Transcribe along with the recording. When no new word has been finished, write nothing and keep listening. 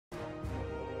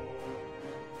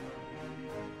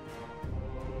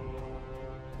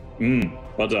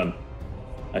Well done.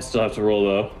 I still have to roll,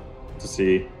 though, to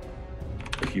see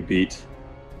if you beat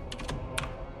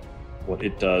what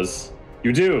it does.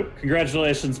 You do!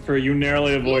 Congratulations, Per. You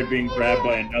narrowly avoid being grabbed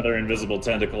by another invisible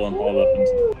tentacle and hauled up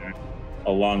into the air,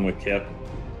 along with Kip.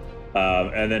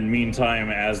 And then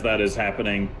meantime, as that is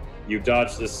happening, you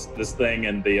dodge this thing,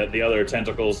 and the other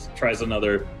tentacles tries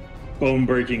another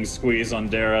bone-breaking squeeze on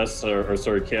Darius, or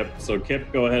sorry, Kip. So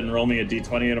Kip, go ahead and roll me a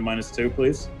d20 at a -2,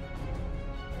 please.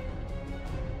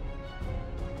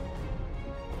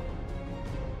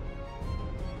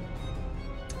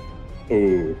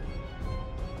 Ooh.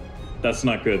 That's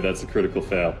not good. That's a critical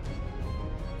fail.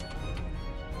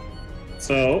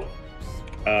 So,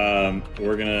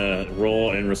 we're gonna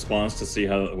roll in response to see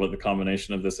what the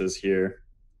combination of this is here.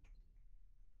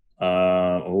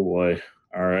 Oh boy.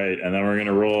 All right, and then we're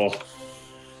gonna roll.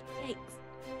 Thanks.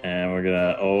 And we're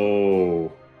gonna.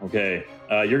 Oh, okay.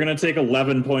 You're gonna take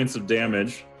 11 points of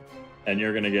damage, and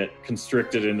you're gonna get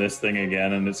constricted in this thing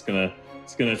again, and it's gonna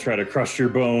try to crush your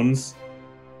bones.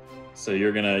 So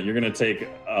you're gonna take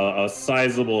a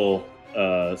sizable.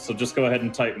 So just go ahead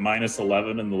and type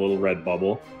 -11 in the little red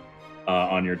bubble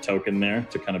on your token there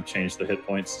to kind of change the hit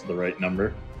points to the right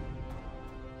number.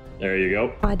 There you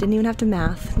go. I didn't even have to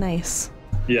math. Nice.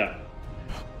 Yeah.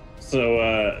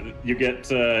 So you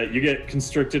get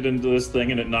constricted into this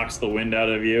thing, and it knocks the wind out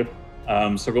of you.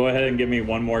 So go ahead and give me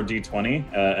one more d20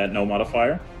 at no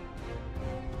modifier.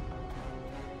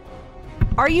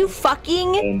 Are you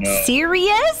fucking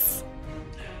serious?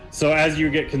 So as you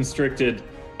get constricted,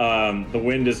 the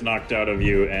wind is knocked out of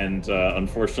you, and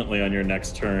unfortunately on your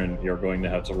next turn, you're going to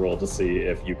have to roll to see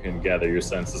if you can gather your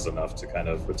senses enough to kind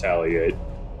of retaliate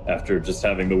after just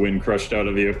having the wind crushed out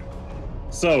of you.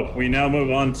 So we now move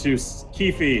on to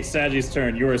Keefe, Sagi's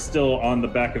turn. You are still on the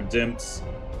back of Dimps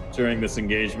during this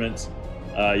engagement.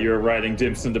 You're riding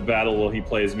Dimps into battle while he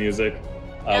plays music.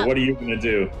 What are you going to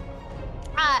do?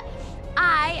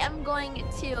 I am going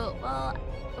to, well,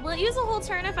 will it use a whole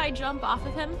turn if I jump off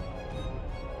of him?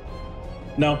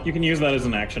 No, you can use that as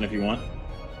an action if you want.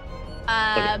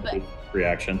 But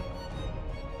reaction.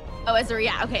 Oh, as a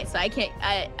okay, so I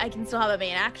can still have a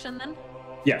main action then?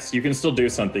 Yes, you can still do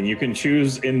something. You can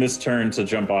choose in this turn to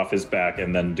jump off his back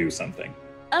and then do something.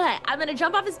 Okay, I'm gonna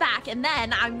jump off his back, and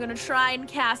then I'm gonna try and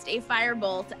cast a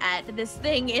firebolt at this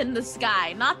thing in the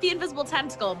sky. Not the invisible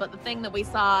tentacle, but the thing that we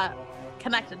saw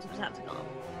connected to the tentacle.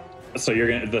 So you're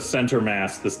gonna, the center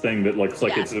mass, this thing that looks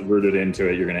like it's rooted into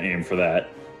it, you're gonna aim for that.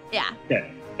 Yeah. Okay,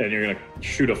 and you're gonna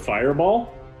shoot a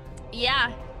fireball?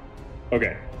 Yeah.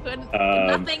 Okay.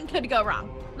 Nothing could go wrong.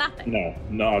 Nothing.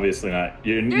 No, obviously not.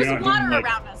 There's water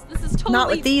around us. This is totally not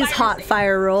with these hot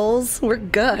fire rolls. We're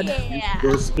good. Yeah.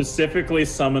 You're specifically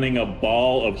summoning a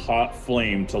ball of hot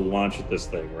flame to launch at this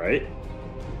thing, right?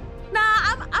 Nah,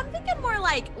 I'm thinking more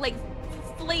like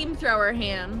flamethrower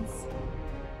hands.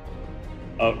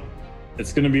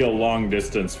 It's going to be a long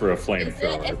distance for a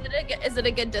flamethrower. Is it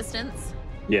a good distance?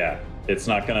 Yeah, it's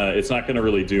not gonna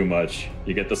really do much.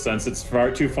 You get the sense it's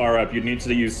far too far up. You need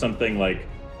to use something like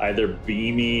either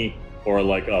beamy or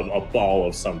like a ball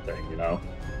of something, you know?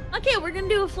 Okay, we're gonna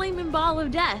do a flaming ball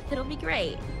of death. It'll be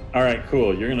great. All right,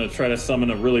 cool. You're gonna try to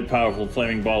summon a really powerful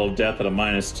flaming ball of death at a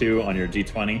 -2 on your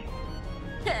d20.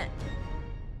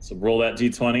 So roll that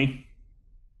d20.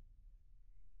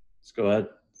 Let's go ahead.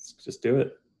 Let's just do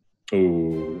it.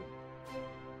 Ooh.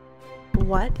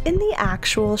 What in the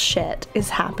actual shit is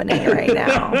happening right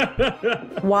now?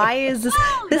 Why is this?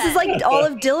 This is like all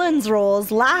of Dylan's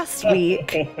rolls last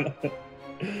week.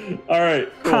 All right,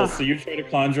 cool. So you try to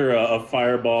conjure a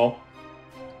fireball,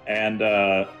 and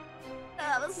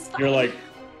you're like,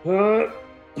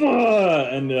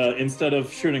 and instead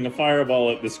of shooting a fireball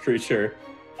at this creature,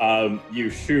 you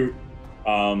shoot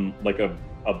like a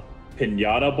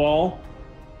piñata ball.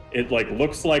 It like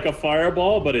looks like a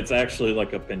fireball, but it's actually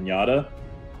like a piñata.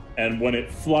 And when it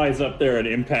flies up there and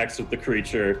impacts with the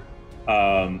creature,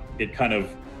 it kind of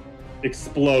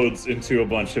explodes into a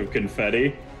bunch of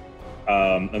confetti.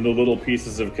 And the little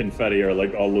pieces of confetti are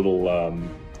like all little,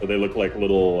 they look like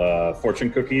little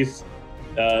fortune cookies,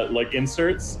 like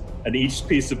inserts. And each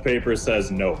piece of paper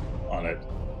says no on it.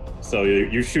 So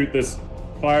you shoot this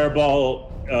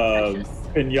fireball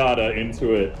piñata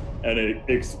into it, and it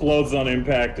explodes on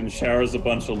impact and showers a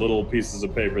bunch of little pieces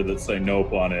of paper that say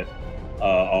nope on it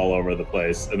all over the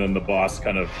place. And then the boss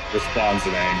kind of responds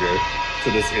in anger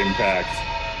to this impact.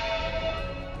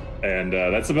 And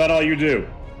that's about all you do.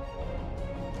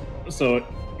 So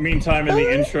meantime, in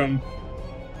the interim,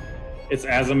 it's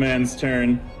Azaman's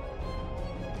turn.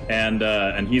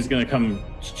 And he's going to come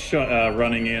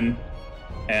running in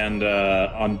And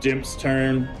on Dimp's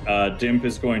turn, Dimp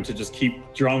is going to just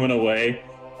keep drumming away,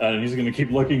 and he's going to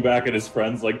keep looking back at his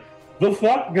friends like, "The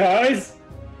fuck, guys!"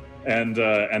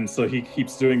 And so he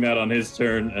keeps doing that on his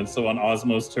turn. And so on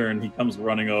Osmo's turn, he comes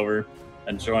running over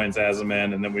and joins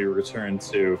Azaman, and then we return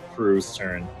to Prue's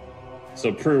turn.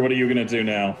 So Prue, what are you going to do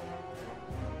now?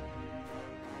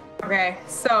 Okay,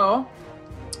 so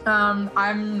I'm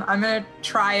gonna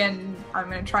try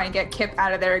and get Kip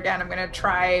out of there again. I'm gonna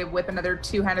try with another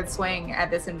two-handed swing at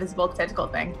this invisible tentacle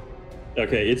thing.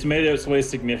 Okay, it's made its way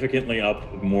significantly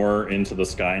up more into the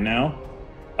sky now.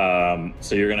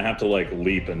 So you're gonna have to like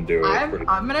leap and do it.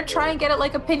 I'm gonna try and get it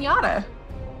like a piñata.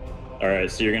 All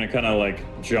right, so you're gonna kind of like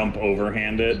jump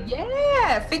overhand it.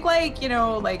 Yeah, think like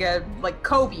like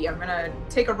Kobe. I'm gonna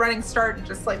take a running start and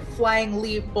just like flying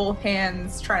leap, both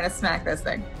hands, trying to smack this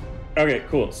thing. Okay,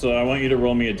 cool. So I want you to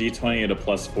roll me a d20 at a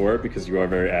 +4 because you are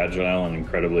very agile and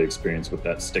incredibly experienced with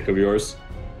that stick of yours.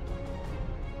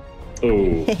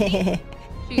 Oh.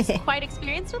 She's quite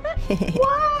experienced with it?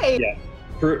 Why? Yeah.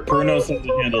 Prue knows how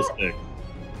to handle sticks.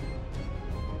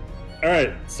 All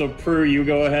right, so Prue, you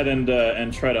go ahead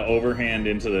and try to overhand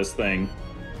into this thing,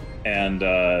 and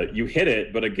you hit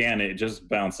it, but again, it just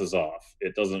bounces off.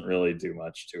 It doesn't really do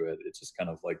much to it. It just kind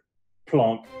of like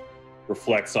plonk,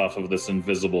 reflects off of this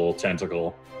invisible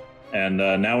tentacle. And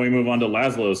now we move on to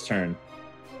Laszlo's turn.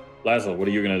 Laszlo, what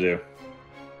are you gonna do?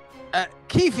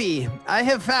 Keefe, I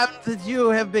have found that you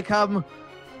have become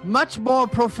much more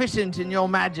proficient in your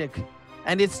magic,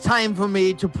 and it's time for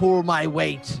me to pull my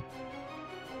weight.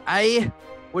 I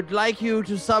would like you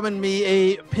to summon me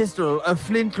a pistol, a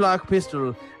flintlock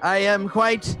pistol. I am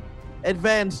quite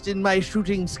advanced in my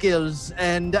shooting skills,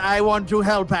 and I want to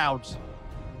help out.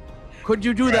 Could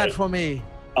you do that for me?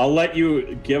 I'll let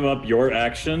you give up your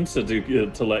action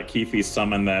to let Keefe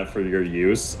summon that for your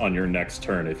use on your next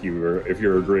turn if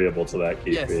you're agreeable to that,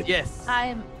 Keefe. Yes.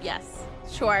 Yes,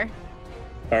 sure.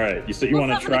 All right. You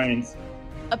want to try and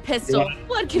a pistol.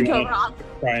 What could go wrong?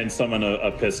 Try and summon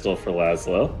a pistol for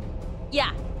Laszlo.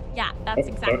 Yeah, that's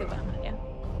exactly what I'm gonna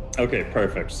do. Okay,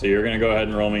 perfect. So you're gonna go ahead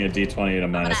and roll me a d20 at a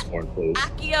 -4, please.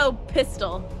 Accio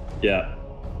pistol. Yeah.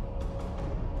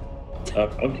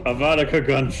 Avada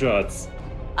gunshots.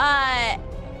 At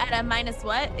a minus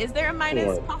what? Is there a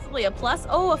minus? 4. Possibly a plus?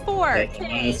 Oh, a 4. That's a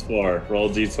Okay. -4. Roll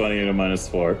d20 at a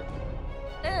 -4.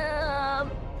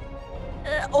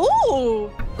 Oh!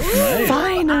 Nice.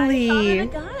 Finally! I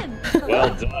got a gun.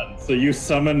 Well done. So you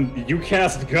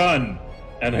cast gun,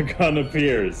 and a gun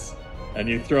appears, and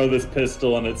you throw this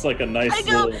pistol, and it's like a nice I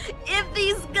go, little... if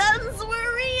these guns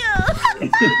were real!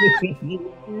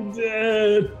 You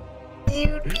did.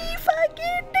 You'd be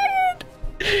fucking dead!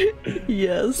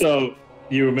 Yes. So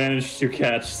you managed to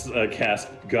cast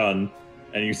gun,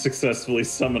 and you successfully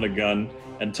summon a gun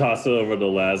and toss it over to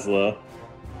Laszlo,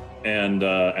 and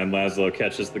Laszlo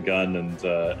catches the gun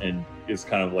and is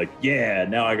kind of like, yeah,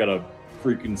 now I got a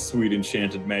freaking sweet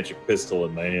enchanted magic pistol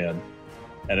in my hand,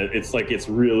 and it's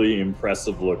really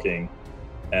impressive looking.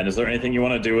 And is there anything you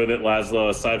want to do with it, Laszlo,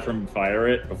 aside from fire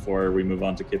it before we move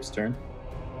on to Kip's turn?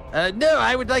 No,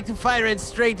 I would like to fire it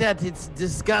straight at its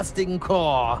disgusting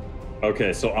core.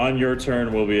 Okay, so on your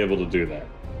turn, we'll be able to do that.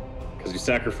 Because you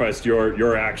sacrificed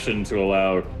your action to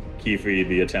allow Keefe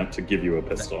the attempt to give you a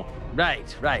pistol.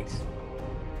 Right.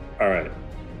 All right.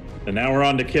 And now we're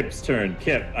on to Kip's turn.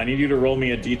 Kip, I need you to roll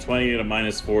me a d20 at a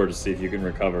 -4 to see if you can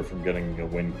recover from getting a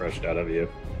wind crushed out of you.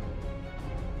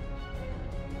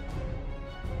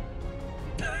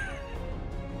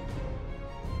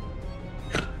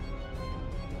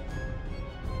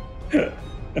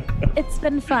 It's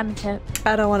been fun, Kip.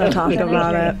 I don't want to talk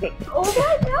about it. Oh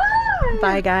my god!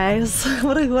 Bye, guys.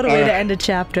 What a way to end a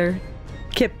chapter.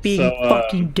 Kip being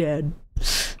fucking dead.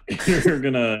 You're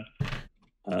gonna...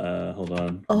 hold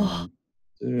on. Oh.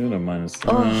 Dude, a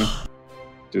 -3.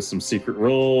 Do some secret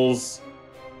rolls.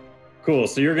 Cool,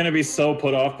 so you're gonna be so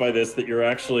put off by this that you're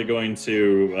actually going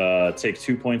to take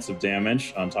 2 points of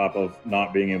damage on top of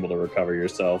not being able to recover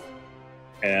yourself.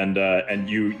 And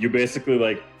you basically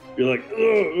like, you're like,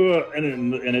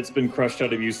 and it's been crushed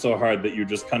out of you so hard that you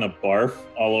just kind of barf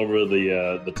all over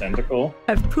the tentacle.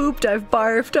 I've pooped, I've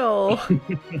barfed, oh.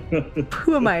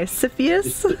 Who am I,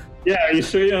 Siphius? Yeah, are you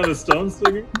sure you know the stone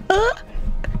slinger?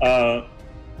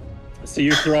 So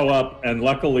you throw up, and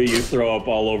luckily you throw up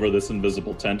all over this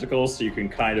invisible tentacle, so you can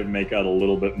kind of make out a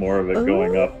little bit more of it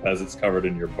going up as it's covered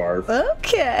in your barf.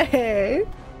 Okay.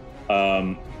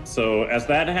 So as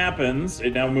that happens,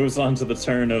 it now moves on to the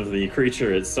turn of the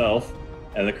creature itself,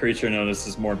 and the creature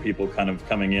notices more people kind of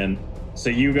coming in. So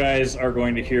you guys are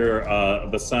going to hear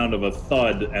the sound of a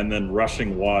thud and then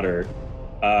rushing water,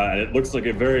 And it looks like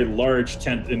a very large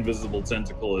invisible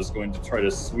tentacle is going to try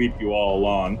to sweep you all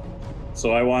along.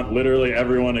 So I want literally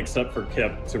everyone except for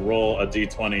Kip to roll a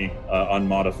d20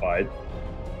 unmodified.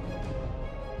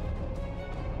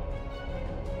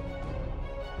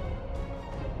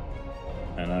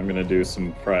 And I'm gonna do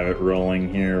some private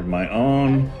rolling here of my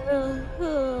own.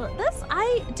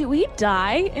 Do we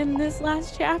die in this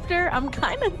last chapter? I'm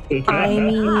kind of thinking.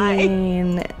 I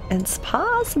mean, it's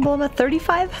possible. I'm at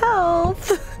 35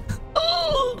 health.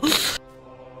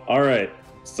 All right.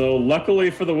 So luckily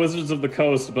for the Wizards of the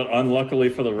Coast, but unluckily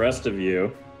for the rest of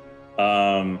you,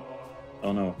 oh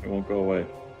no, it won't go away.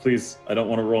 Please, I don't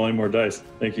want to roll any more dice.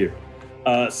 Thank you.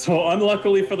 So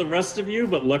unluckily for the rest of you,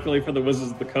 but luckily for the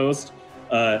Wizards of the Coast,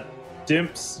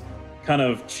 Dimps kind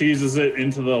of cheeses it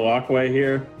into the walkway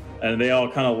here, and they all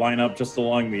kind of line up just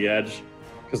along the edge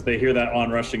because they hear that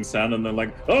onrushing sound and they're like,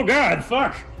 oh God,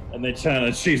 fuck! And they kind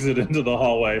of cheese it into the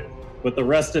hallway. But the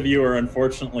rest of you are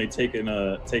unfortunately taken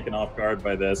off guard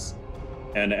by this,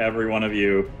 and every one of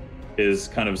you is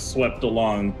kind of swept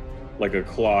along like a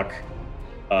clock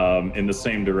in the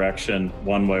same direction,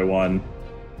 one by one,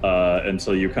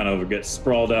 until you kind of get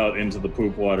sprawled out into the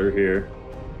poop water here.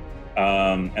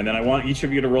 And then I want each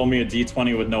of you to roll me a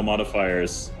d20 with no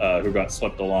modifiers who got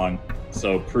swept along.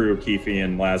 So Prue, Keefe,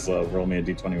 and Laszlo, roll me a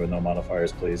d20 with no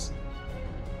modifiers, please.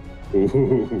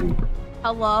 Ooh.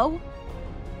 Hello?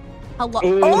 Hello?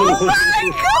 Ooh. Oh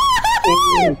my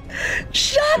God!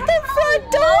 Shut the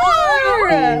front door!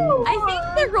 I think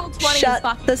the roll 20 is Shut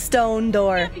fucking... the stone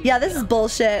door. Yeah, this is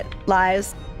bullshit.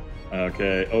 Lies.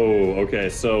 Okay. Oh, okay.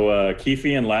 So Keefe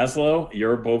and Laszlo,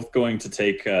 you're both going to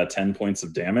take 10 points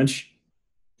of damage.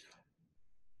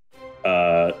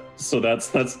 So that's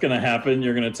going to happen.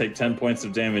 You're going to take 10 points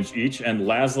of damage each. And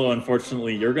Laszlo,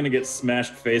 unfortunately, you're going to get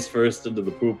smashed face first into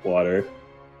the poop water.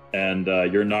 And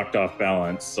you're knocked off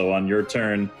balance. So on your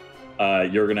turn,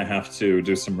 you're going to have to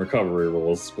do some recovery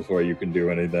rolls before you can do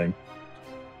anything.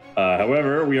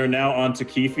 However, we are now on to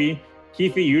Keefe.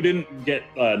 Keefe, you didn't get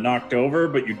knocked over,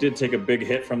 but you did take a big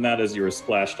hit from that as you were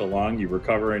splashed along. You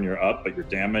recover and you're up, but you're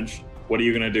damaged. What are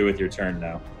you going to do with your turn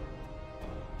now?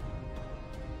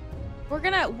 We're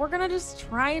gonna just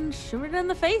try and shoot it in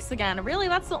the face again. Really,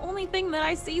 that's the only thing that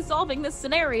I see solving this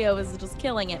scenario is just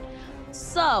killing it.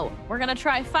 So, we're gonna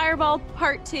try Fireball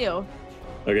Part 2.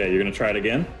 Okay, you're going to try it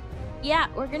again? Yeah,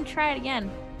 we're gonna try it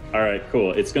again. All right,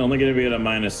 cool. It's only going to be at a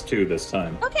 -2 this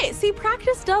time. Okay, see,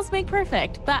 practice does make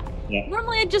perfect, but Yeah.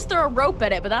 normally I'd just throw a rope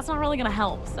at it, but that's not really gonna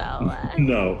help, so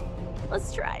No.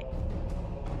 let's try.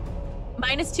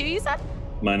 -2, you said?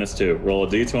 -2. Roll a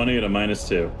d20 at a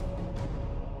 -2.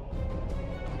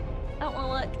 I don't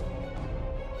wanna look.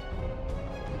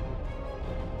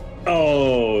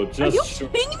 Oh, Are just you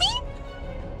kidding me?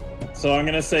 So I'm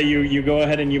gonna say you go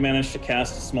ahead and you manage to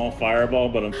cast a small fireball,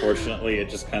 but unfortunately it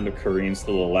just kind of careens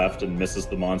to the left and misses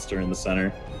the monster in the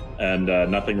center, and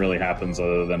nothing really happens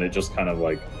other than it just kind of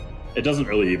like, it doesn't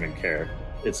really even care.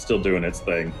 It's still doing its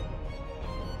thing.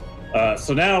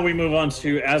 So now we move on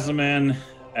to Azaman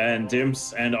and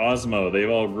Dimps and Osmo. They've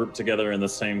all grouped together in the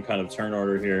same kind of turn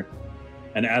order here,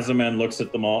 and Azaman looks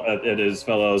at them all at his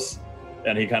fellows,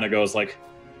 and he kind of goes like,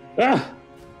 all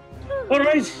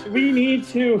right, we need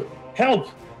to help,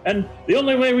 and the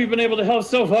only way we've been able to help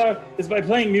so far is by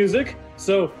playing music.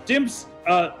 So Dimps,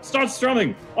 start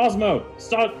strumming. Osmo,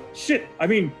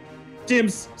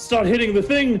 Dimps, start hitting the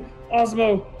thing.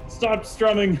 Osmo, start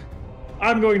strumming.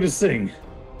 I'm going to sing.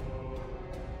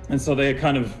 And so they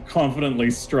kind of confidently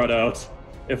strut out.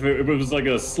 If it was like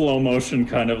a slow motion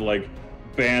kind of like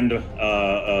band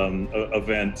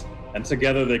event, and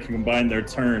together they can combine their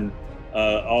turn,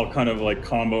 all kind of like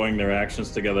comboing their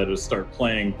actions together to start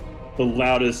playing the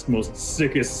loudest, most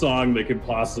sickest song they could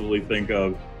possibly think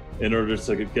of in order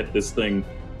to get this thing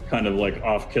kind of like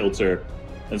off kilter.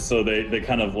 And so they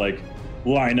kind of like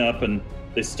line up and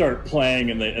they start playing,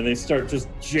 and they start just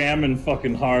jamming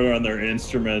fucking hard on their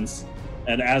instruments.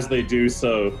 And as they do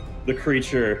so, the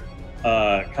creature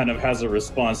kind of has a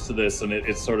response to this, and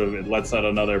it lets out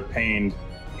another pained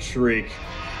shriek.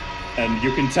 And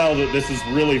you can tell that this is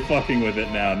really fucking with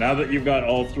it now. Now that you've got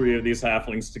all three of these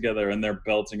halflings together and they're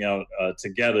belting out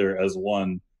together as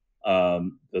one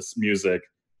this music,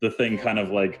 the thing kind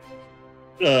of like,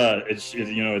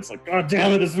 it's like, God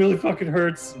damn it, this really fucking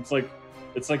hurts. It's like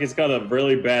it's got a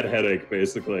really bad headache,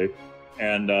 basically.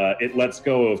 And it lets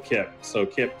go of Kip. So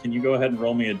Kip, can you go ahead and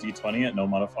roll me a d20 at no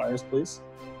modifiers, please?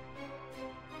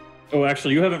 Oh,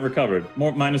 actually, you haven't recovered.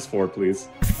 -4, please.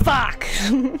 Fuck.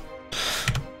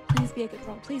 Please be a good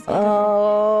roll. Please be a good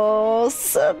roll. Oh,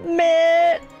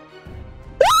 submit.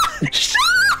 Shut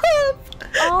up.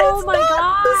 Oh my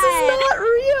god!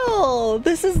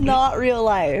 This is not real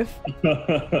life.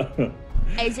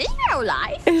 Is it real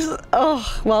life?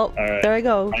 Oh, well, right. there I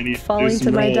go. I need to Falling do to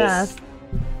some my rolls. death.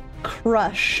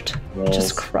 Crushed. Rolls.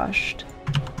 Just crushed.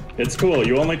 It's cool.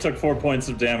 You only took 4 points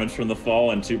of damage from the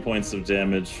fall and 2 points of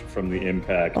damage from the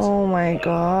impact. Oh my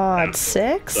god. Yeah.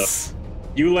 6? So,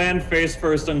 you land face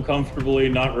first uncomfortably,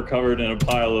 not recovered in a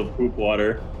pile of poop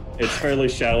water. It's fairly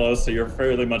shallow, so you're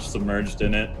fairly much submerged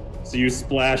in it. So you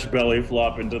splash belly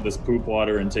flop into this poop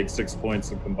water and take 6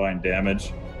 points of combined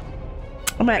damage.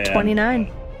 I'm at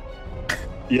 29.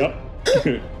 Yep.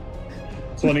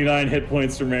 29 hit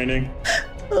points remaining.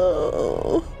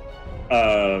 Oh.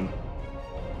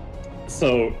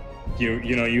 So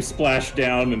you splash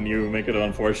down and you make an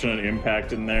unfortunate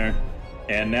impact in there.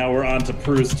 And now we're on to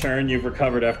Prue's turn. You've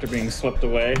recovered after being swept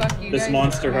away. This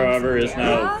monster, however, is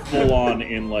now full on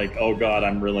in like, oh god,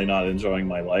 I'm really not enjoying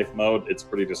my life mode. It's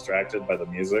pretty distracted by the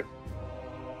music.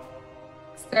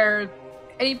 Is there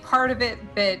any part of it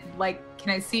that, like,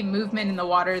 can I see movement in the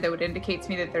water that would indicate to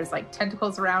me that there's like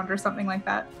tentacles around or something like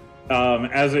that?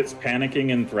 As it's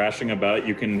panicking and thrashing about,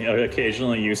 you can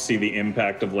occasionally you see the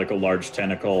impact of like a large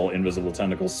tentacle, invisible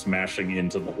tentacle, smashing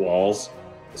into the walls.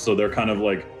 So they're kind of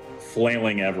like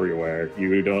flailing everywhere.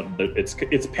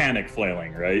 It's panic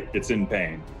flailing, right? It's in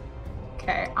pain.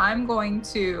 Okay, I'm going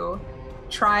to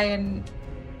try and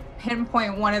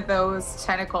pinpoint one of those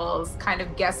tentacles, kind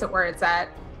of guess at where it's at,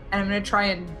 and I'm going to try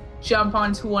and jump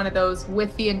onto one of those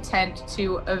with the intent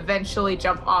to eventually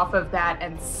jump off of that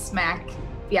and smack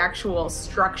the actual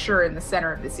structure in the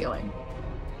center of the ceiling.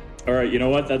 All right, you know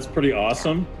what? That's pretty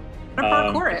awesome. I'm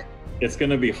gonna parkour it. It's going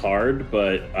to be hard,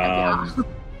 but Yeah.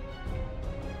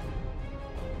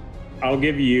 I'll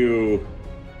give you...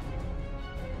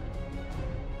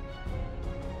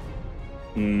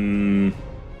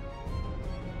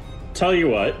 Tell you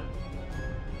what.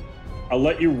 I'll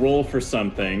let you roll for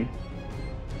something.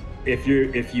 If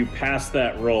you pass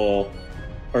that roll,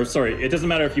 or sorry, it doesn't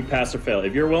matter if you pass or fail.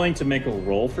 If you're willing to make a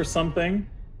roll for something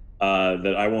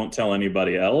that I won't tell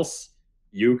anybody else,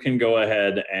 you can go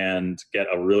ahead and get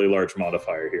a really large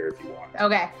modifier here if you want.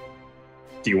 Okay.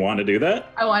 Do you want to do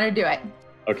that? I want to do it.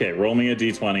 Okay, roll me a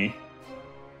d20.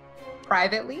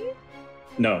 Privately?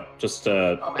 No, just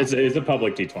Okay. it's a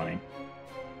public d20.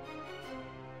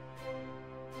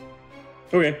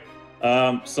 Okay.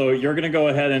 So you're going to go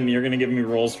ahead and you're going to give me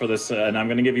rolls for this, and I'm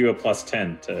going to give you a plus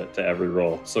 10 to every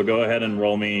roll. So go ahead and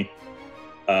roll me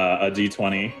a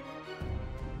d20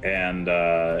 and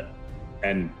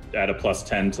add a plus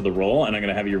 10 to the roll, and I'm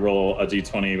going to have you roll a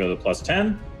d20 with a plus 10,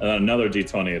 and then another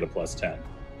d20 at a plus 10.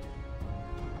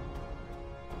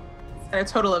 A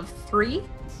total of 3?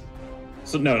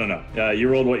 So no. You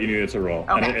rolled what you needed to roll.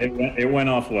 Okay. And it went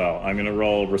off well. I'm going to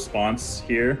roll response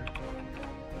here,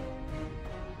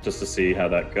 just to see how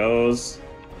that goes.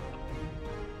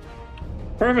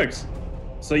 Perfect.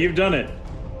 So you've done it.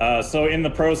 So in the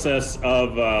process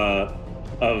of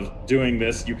doing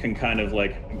this, you can kind of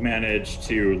like manage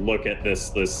to look at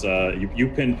this.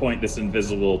 You pinpoint this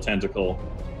invisible tentacle,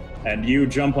 and you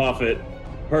jump off it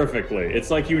perfectly.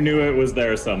 It's like you knew it was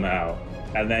there somehow,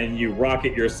 and then you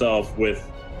rocket yourself with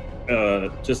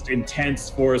just intense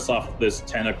force off this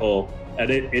tentacle.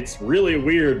 And it's really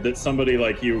weird that somebody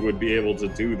like you would be able to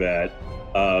do that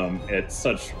at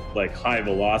such like high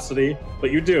velocity,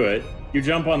 but you do it. You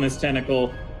jump on this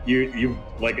tentacle. You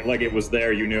like it was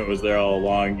there. You knew it was there all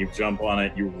along. You jump on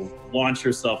it. You launch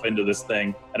yourself into this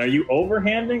thing. And are you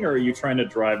overhanding, or are you trying to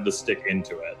drive the stick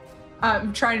into it?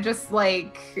 I'm trying to just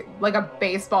like a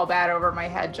baseball bat over my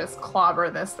head, just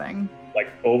clobber this thing. Like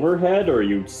overhead, or are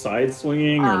you side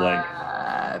swinging, or like?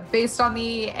 Based on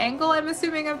the angle I'm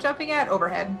assuming I'm jumping at,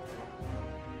 overhead.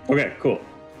 Okay, cool.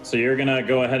 So you're gonna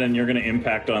go ahead and you're gonna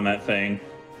impact on that thing,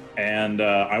 and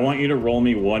I want you to roll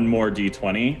me one more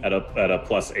d20 at a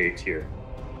plus 8 here.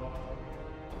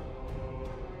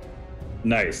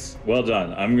 Nice, well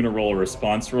done. I'm gonna roll a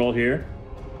response roll here.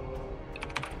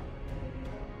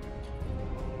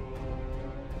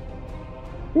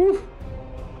 Whew.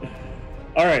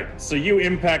 All right, so you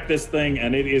impact this thing,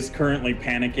 and it is currently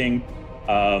panicking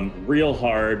real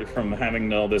hard from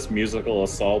having all this musical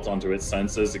assault onto its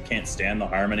senses. It can't stand the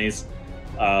harmonies.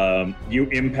 You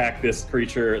impact this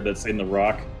creature that's in the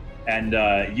rock, and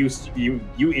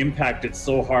you impact it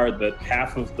so hard that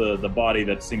half of the body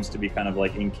that seems to be kind of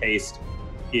like encased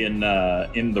in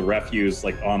the refuse,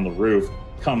 like on the roof,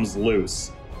 comes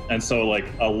loose. And so like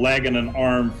a leg and an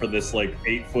arm for this like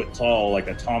 8 foot tall, like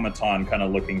automaton kind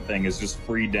of looking thing is just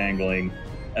free dangling.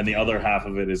 And the other half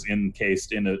of it is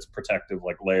encased in its protective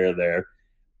like layer there.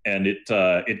 And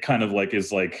it kind of like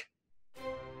is like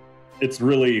it's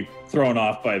really thrown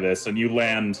off by this, and you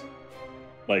land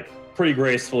like pretty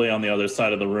gracefully on the other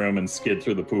side of the room and skid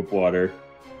through the poop water,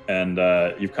 and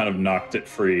you've kind of knocked it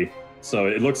free. So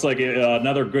it looks like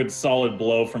another good solid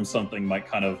blow from something might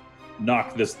kind of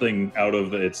knock this thing out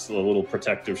of its little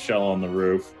protective shell on the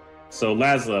roof. So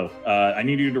Laszlo, I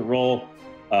need you to roll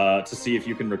to see if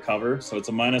you can recover. So it's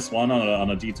a -1 on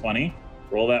a d20.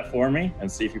 Roll that for me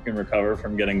and see if you can recover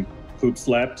from getting poop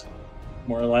slapped,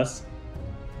 more or less.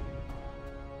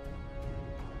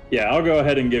 Yeah, I'll go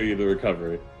ahead and give you the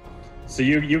recovery. So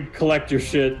you collect your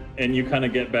shit and you kind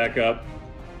of get back up,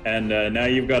 and now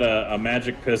you've got a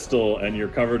magic pistol and you're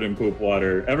covered in poop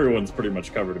water. Everyone's pretty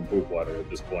much covered in poop water at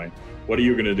this point. What are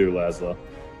you gonna do, Laszlo?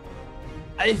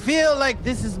 I feel like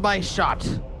this is my shot.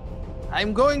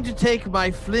 I'm going to take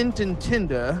my flint and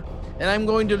tinder, and I'm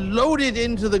going to load it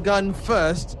into the gun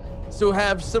first to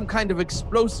have some kind of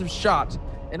explosive shot,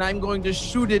 and I'm going to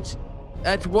shoot it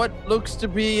at what looks to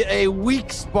be a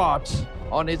weak spot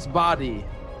on its body.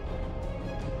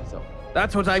 So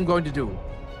that's what I'm going to do.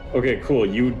 Okay, cool.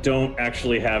 You don't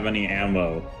actually have any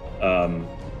ammo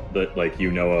that like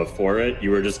you know of for it.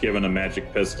 You were just given a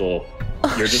magic pistol.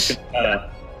 You're just gonna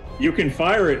you can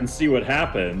fire it and see what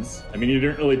happens. I mean, you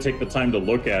didn't really take the time to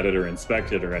look at it or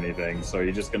inspect it or anything, so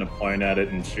you're just gonna point at it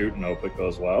and shoot and hope it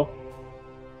goes well.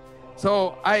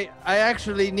 So I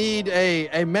actually need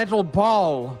a metal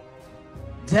ball.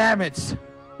 Damn it.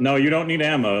 No, you don't need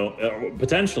ammo.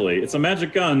 Potentially. It's a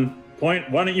magic gun. Why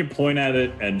don't you point at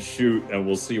it and shoot, and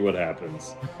we'll see what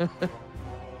happens.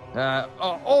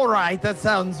 All right. That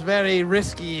sounds very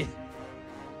risky.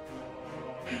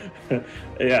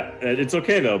 Yeah, it's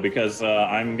okay, though, because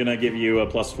I'm going to give you a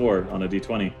 +4 on a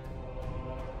d20.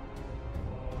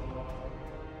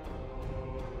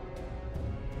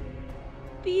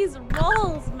 These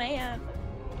rolls, man.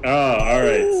 Oh, all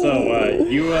right. So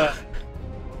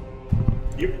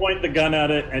you point the gun at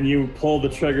it, and you pull the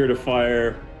trigger to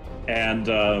fire, and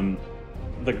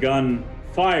the gun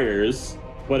fires,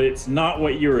 but it's not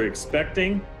what you were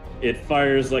expecting. It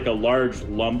fires like a large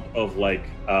lump of like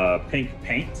pink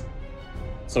paint.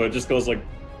 So it just goes like,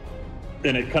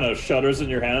 and it kind of shudders in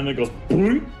your hand, and it goes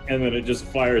boing, and then it just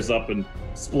fires up and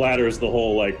splatters the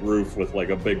whole like roof with like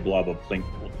a big blob of pink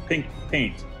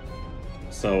paint.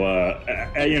 So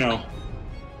you know,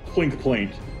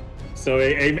 plink. So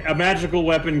a magical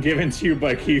weapon given to you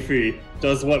by Keefe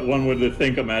does what one would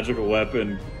think a magical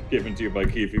weapon given to you by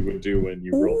Keefe would do when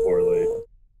you roll poorly.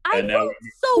 I rolled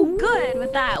so good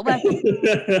with that weapon.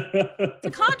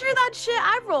 To conjure that shit,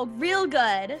 I rolled real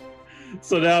good.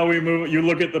 So now we move. You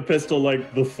look at the pistol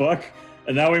like, the fuck?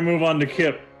 And now we move on to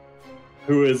Kip,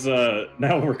 who is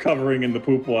now recovering in the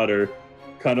poop water,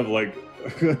 kind of like,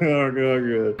 oh,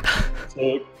 good.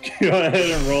 So go ahead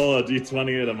and roll a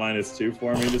d20 at a -2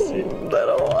 for me to see. I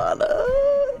don't wanna.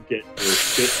 Get your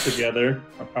shit together.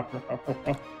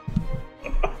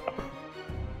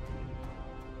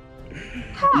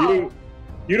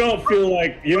 You don't feel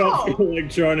like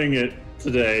joining it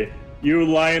today. You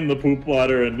lie in the poop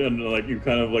water and like you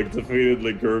kind of like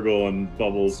defeatedly gurgle and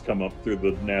bubbles come up through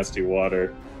the nasty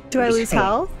water. Do I lose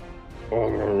health?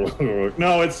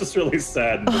 No, it's just really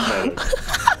sad and pathetic.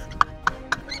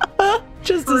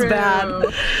 Just as bad.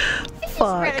 It's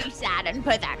Fuck. really sad and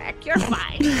pathetic. You're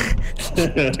fine.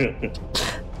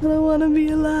 I don't want to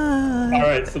be alive. All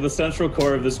right, so the central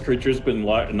core of this creature's been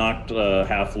knocked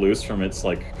half loose from its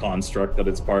like construct that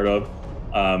it's part of.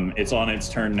 It's on its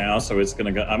turn now, so it's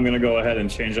gonna go. I'm gonna go ahead and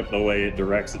change up the way it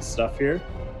directs its stuff here.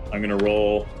 I'm gonna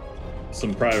roll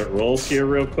some private rolls here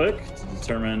real quick to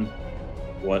determine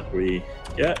what we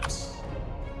get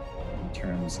in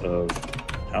terms of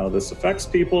how this affects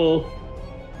people.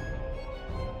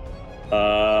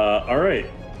 All right.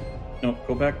 No,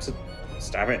 go back to.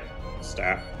 Stop it.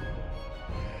 Stop.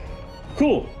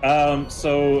 Cool.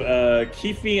 So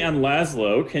Keefe and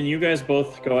Laszlo, can you guys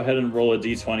both go ahead and roll a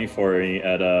d20 for me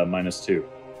at -2?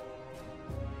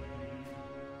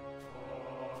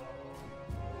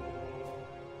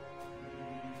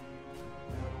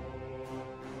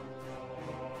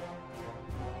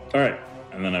 All right,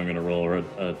 and then I'm gonna roll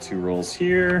 2 rolls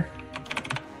here.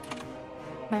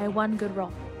 My one good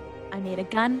roll. I made a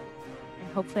gun,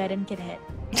 and hopefully I didn't get hit.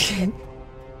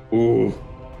 Ooh.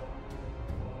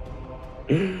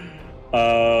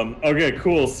 Okay,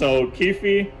 cool. So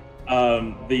Keefe,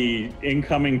 the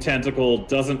incoming tentacle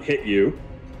doesn't hit you,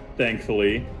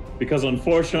 thankfully, because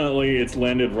unfortunately it's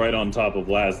landed right on top of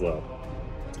Laszlo.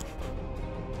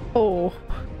 Oh.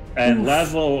 And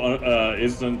Laszlo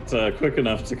isn't quick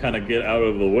enough to kind of get out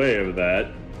of the way of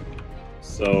that.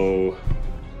 So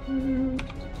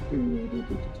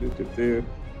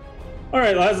All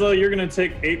right, Laszlo, you're going to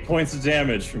take 8 points of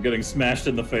damage from getting smashed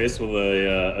in the face with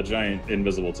a giant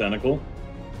invisible tentacle.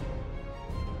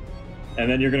 And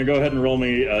then you're going to go ahead and roll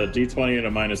me a d20 and a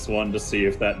 -1 to see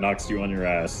if that knocks you on your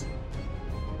ass.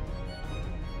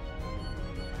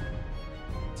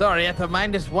 Sorry, at the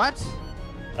minus what?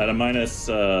 At a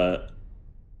 -2.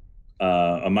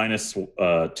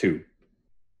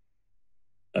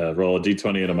 Roll a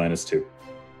d20 and a -2.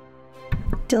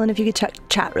 Dylan, if you could check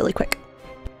chat really quick.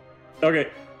 Okay.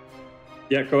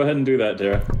 Yeah, go ahead and do that,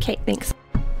 Dara. Okay, thanks.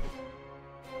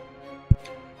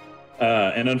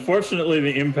 And unfortunately,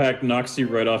 the impact knocks you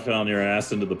right off on your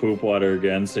ass into the poop water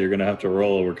again, so you're going to have to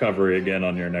roll a recovery again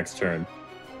on your next turn.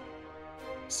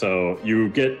 So you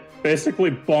get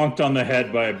basically bonked on the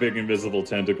head by a big invisible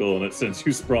tentacle, and it sends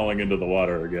you sprawling into the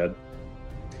water again.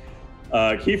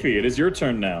 Keefe, it is your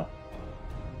turn now.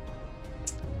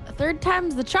 A third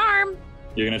time's the charm.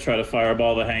 You're going to try to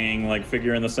fireball the hanging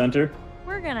figure in the center?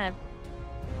 We're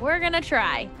gonna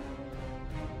try.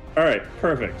 All right,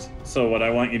 perfect. So what I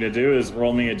want you to do is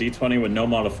roll me a d20 with no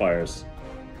modifiers.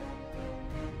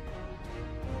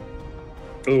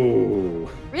 Ooh.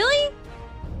 Really?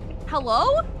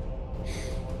 Hello?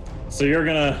 So you're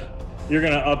gonna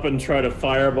up and try to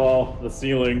fireball the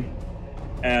ceiling,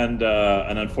 and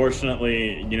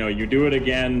unfortunately, you do it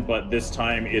again, but this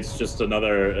time it's just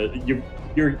another. You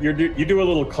do a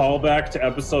little callback to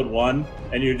episode 1,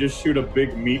 and you just shoot a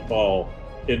big meatball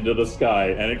into the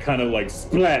sky, and it kind of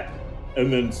splat,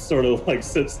 and then sort of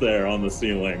sits there on the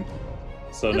ceiling.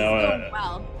 So This now is going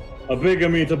well. a big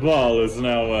meatball is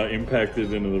now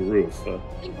impacted into the roof. I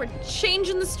think we're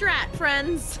changing the strat,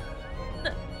 friends.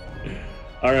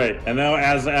 All right, and now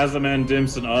as Azaman,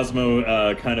 Dimps, and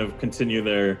Osmo kind of continue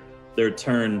their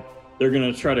turn, they're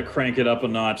gonna try to crank it up a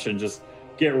notch and just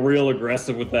get real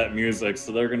aggressive with that music.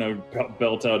 So they're gonna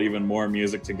belt out even more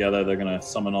music together. They're gonna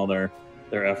summon all their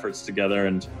efforts together,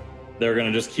 and they're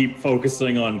gonna just keep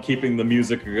focusing on keeping the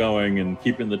music going and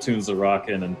keeping the tunes a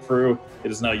rocking. And Prue, it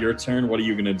is now your turn. What are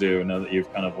you gonna do now that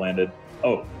you've kind of landed?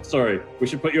 Oh, sorry, we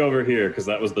should put you over here because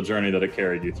that was the journey that it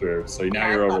carried you through. So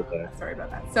now you're over there. Sorry about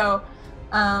that. So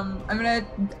I'm gonna,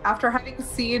 after having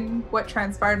seen what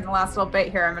transpired in the last little bit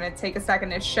here, I'm gonna take a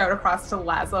second and shout across to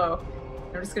Laszlo.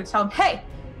 I'm just gonna tell him,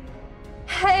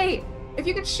 hey, if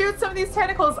you could shoot some of these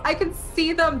tentacles, I can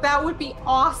see them. That would be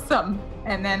awesome.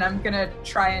 And then I'm gonna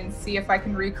try and see if I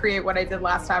can recreate what I did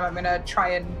last time. I'm gonna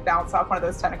try and bounce off one of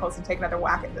those tentacles and take another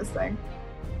whack at this thing.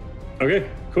 Okay,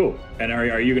 cool. And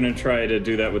are you going to try to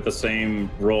do that with the same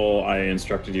roll I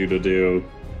instructed you to do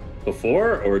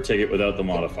before, or take it without the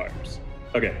modifiers?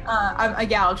 Okay.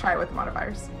 Yeah, I'll try it with the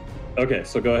modifiers. Okay,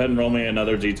 so go ahead and roll me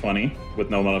another d20 with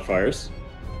no modifiers.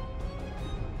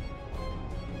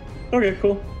 Okay,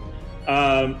 cool.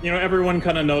 Everyone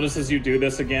kind of notices you do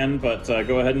this again, but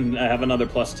go ahead and have another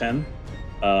 +10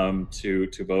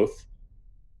 to both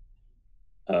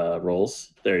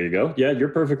rolls. There you go. Yeah, you're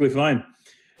perfectly fine.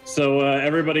 So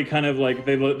everybody kind of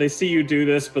they see you do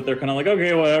this, but they're kind of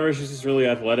okay, whatever. She's just really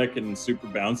athletic and super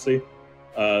bouncy.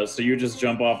 So you just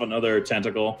jump off another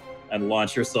tentacle and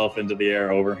launch yourself into the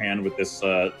air overhand with this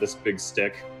big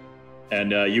stick,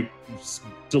 and you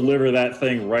deliver that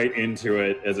thing right into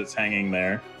it as it's hanging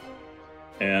there.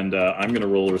 And I'm going to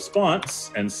roll a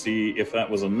response and see if that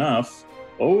was enough.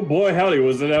 Oh boy, howdy,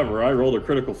 was it ever. I rolled a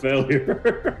critical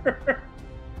failure.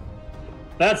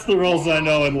 That's the rolls I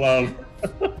know and love.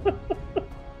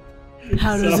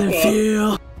 How does it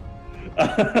feel?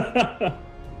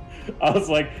 I was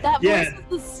like, That yeah, voice is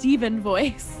the Steven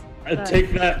voice.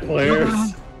 take that,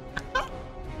 players.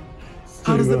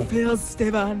 How does it feel,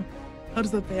 Steven? How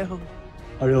does it feel?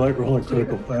 How do you like rolling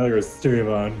critical failures,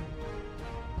 Steven?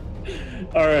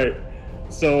 All right,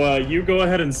 so you go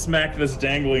ahead and smack this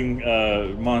dangling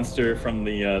monster from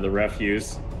the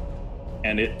refuse,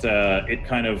 and it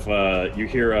kind of you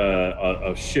hear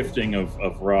a shifting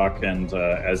of rock, and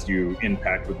as you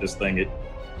impact with this thing, it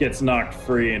gets knocked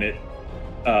free, and it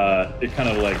kind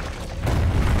of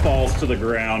falls to the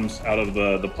ground out of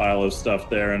the pile of stuff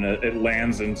there, and it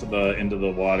lands into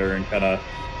the water and kind of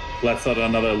lets out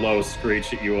another low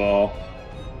screech at you all.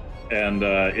 And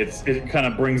it kind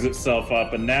of brings itself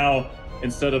up, and now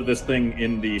instead of this thing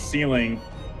in the ceiling,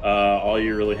 all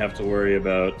you really have to worry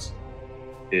about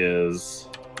is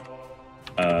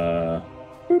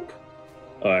boop.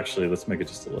 Oh, actually, let's make it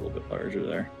just a little bit larger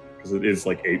there, because it is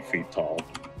 8 feet tall.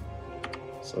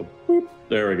 So boop,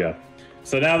 there we go.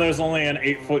 So now there's only an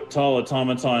 8-foot tall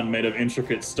automaton made of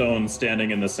intricate stone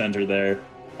standing in the center there.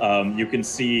 You can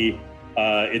see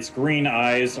its green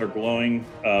eyes are glowing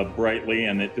brightly,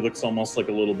 and it looks almost like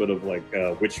a little bit of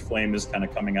witch flame is kind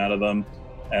of coming out of them.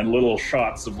 and little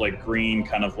shots of like green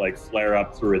kind of like flare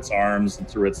up through its arms and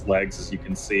through its legs, as you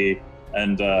can see,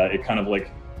 and it kind of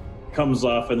like comes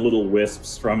off in little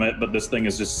wisps from it, but this thing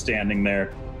is just standing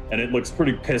there, and it looks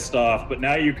pretty pissed off. But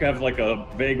now you have like a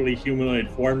vaguely humanoid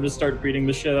form to start beating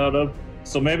the shit out of,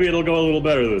 so maybe it'll go a little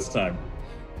better this time.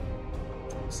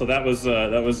 So that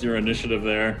was your initiative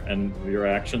there and your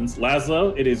actions.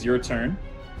 Laszlo, it is your turn.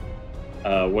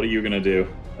 What are you gonna do?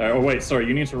 Oh wait, sorry,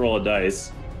 you need to roll a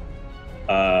dice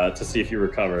to see if you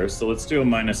recover. So let's do a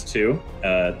 -2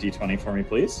 d20 for me,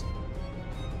 please.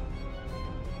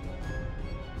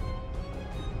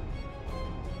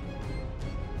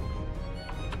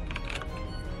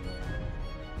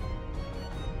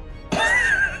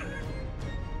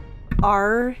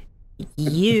 Are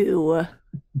you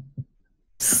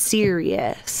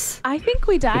serious? I think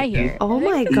we die here. Oh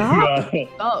my god.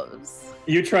 Goes.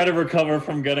 You try to recover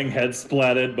from getting head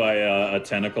splatted by a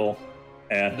tentacle,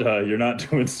 and you're not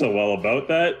doing so well about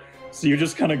that. So you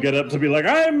just kind of get up to be like,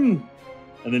 and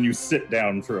then you sit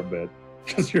down for a bit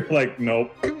because you're like,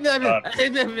 nope.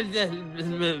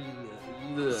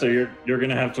 So you're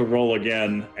gonna have to roll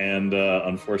again, and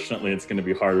unfortunately, it's gonna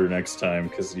be harder next time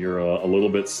because you're a little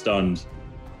bit stunned.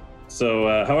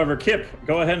 So, however, Kip,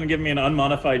 go ahead and give me an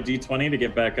unmodified d20 to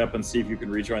get back up and see if you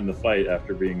can rejoin the fight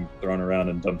after being thrown around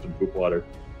and dumped in poop water.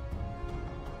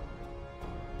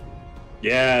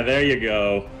 Yeah, there you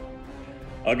go.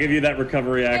 I'll give you that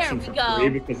recovery action for free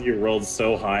because you rolled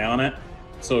so high on it.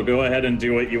 So go ahead and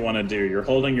do what you want to do. You're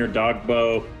holding your dog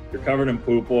bow. You're covered in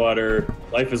poop water.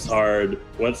 Life is hard.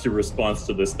 What's your response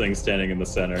to this thing standing in the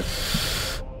center?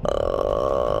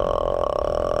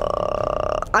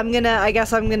 I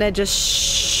guess I'm gonna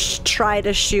just try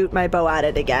to shoot my bow at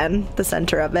it again, the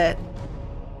center of it.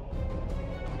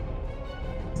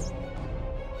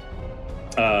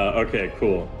 Okay,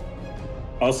 cool.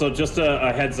 Also, just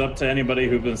a heads up to anybody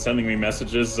who've been sending me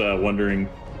messages wondering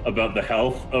about the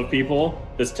health of people.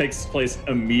 This takes place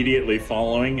immediately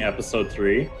following episode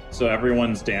 3, so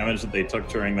everyone's damage that they took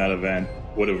during that event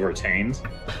would have retained.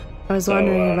 I was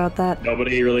wondering about that.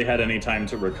 Nobody really had any time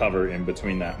to recover in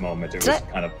between that moment. It was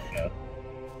kind of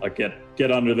a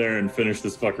get under there and finish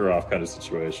this fucker off kind of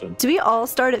situation. Do we all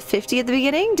start at 50 at the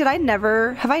beginning? Have I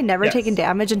never Yes. taken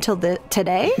damage until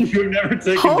today? You've never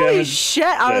taken damage. Holy shit!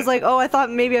 I was like, oh, I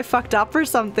thought maybe I fucked up or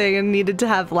something and needed to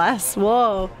have less.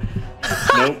 Whoa.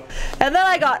 Nope. And then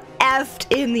I got F'd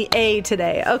in the A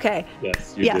today. Okay.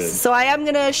 Yes, you did. So I am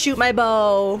gonna shoot my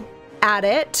bow at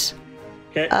it.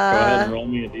 Okay, go ahead and roll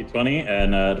me a d20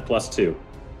 and +2.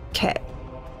 Okay.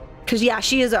 Because, yeah,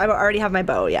 she is. I already have my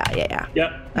bow. Yeah.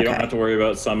 Yep, you don't have to worry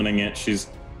about summoning it. She's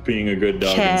being a good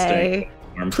dog and staying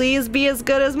warm. Please be as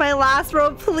good as my last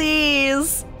roll,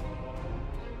 please.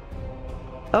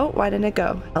 Oh, why didn't it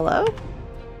go? Hello?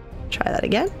 Try that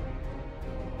again.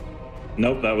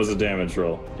 Nope, that was a damage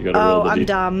roll. You gotta roll the I'm d20.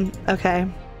 dumb. Okay.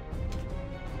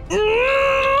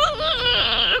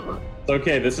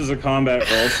 Okay, this is a combat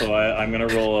roll, so I'm gonna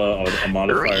roll a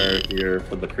modifier here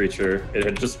for the creature. It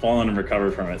had just fallen and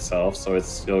recovered from itself, so it's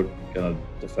still gonna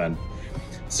defend.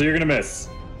 So you're gonna miss.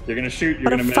 You're gonna shoot, you're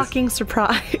gonna miss. What a fucking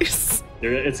surprise.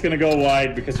 It's gonna go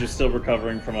wide because you're still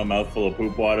recovering from a mouthful of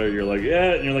poop water. You're like,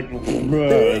 yeah, and you're like,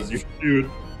 as you shoot,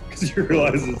 because you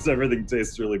realize everything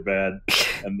tastes really bad,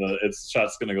 and its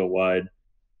shot's gonna go wide.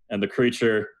 And the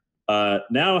creature,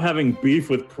 now having beef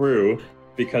with Prue,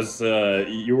 because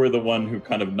you were the one who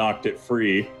kind of knocked it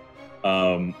free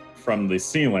from the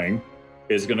ceiling,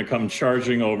 is going to come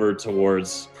charging over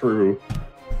towards Prue,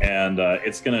 and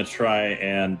it's going to try,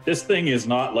 and this thing is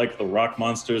not like the rock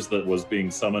monsters that was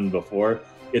being summoned before.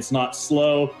 It's not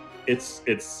slow,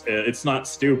 it's not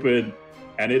stupid,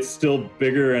 and it's still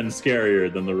bigger and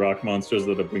scarier than the rock monsters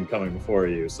that have been coming before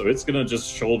you. So it's going to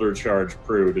just shoulder charge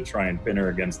Prue to try and pin her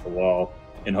against the wall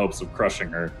in hopes of crushing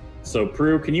her. So,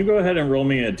 Prue, can you go ahead and roll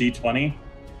me a d20?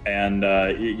 And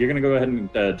you're going to go ahead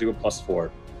and do a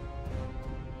 +4.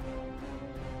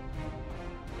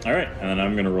 All right, and then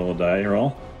I'm going to roll a die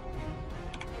roll.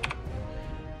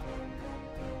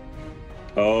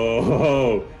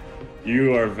 Oh,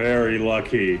 you are very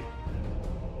lucky.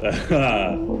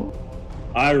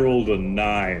 I rolled a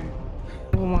 9.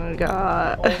 Oh my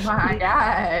god. Oh my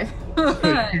god.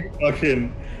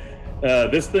 Fucking...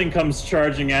 this thing comes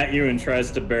charging at you and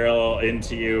tries to barrel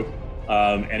into you,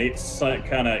 and it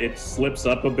slips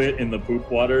up a bit in the poop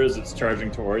water as it's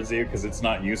charging towards you because it's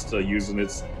not used to using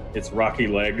its rocky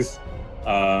legs.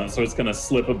 So it's gonna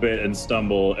slip a bit and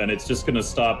stumble, and it's just gonna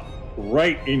stop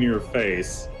right in your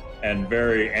face and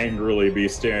very angrily be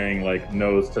staring like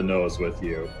nose to nose with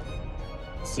you.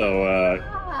 So,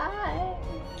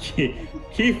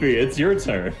 Keefe, it's your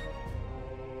turn.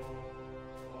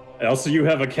 Also, you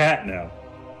have a cat now.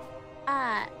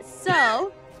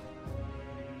 So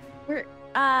we're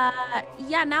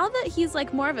yeah, now that he's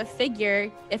like more of a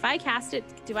figure, if I cast it,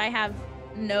 do I have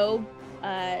no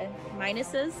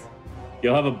minuses?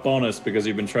 You'll have a bonus because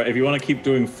you've been trying. If you want to keep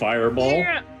doing fireball,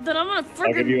 Yeah, then I'm gonna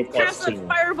I'll give you a freaking plus cast a 2.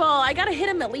 fireball. I gotta hit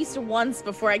him at least once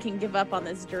before I can give up on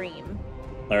this dream.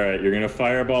 All right, you're gonna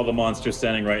fireball the monster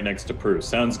standing right next to Prue.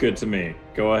 Sounds good to me.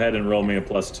 Go ahead and roll me a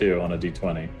plus 2 on a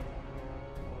d20.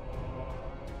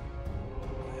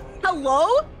 Hello?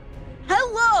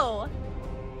 Hello?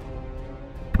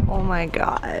 Oh my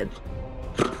god.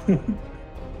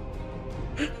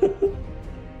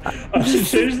 I should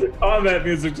change the combat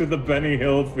music to the Benny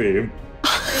Hill theme.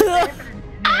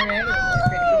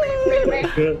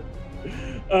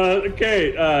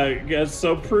 Okay, yes,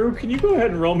 so Prue, can you go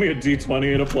ahead and roll me a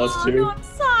d20 and a plus 2? No, I'm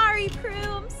sorry, Prue.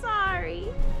 I'm sorry.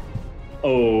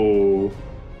 Oh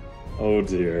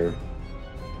dear.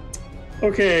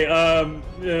 Okay,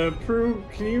 Prue,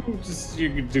 can you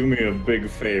could do me a big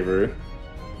favor?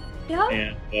 Yeah.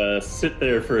 And sit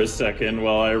there for a second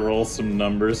while I roll some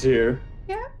numbers here.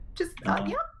 Yeah. Just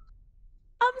yeah.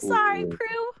 I'm sorry, Ooh.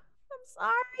 Prue. I'm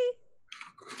sorry.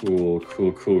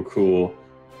 Cool.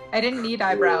 I didn't need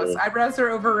eyebrows. Eyebrows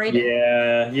are overrated.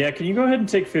 Yeah. Can you go ahead and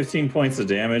take 15 points of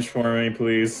damage for me,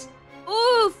 please?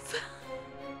 Oof.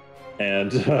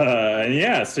 And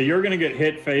yeah, so you're gonna get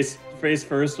hit face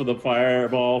first with a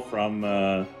fireball from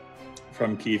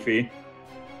Keefe.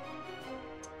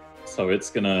 So it's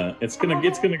gonna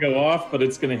go off, but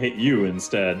it's gonna hit you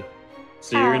instead.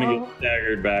 So you're gonna get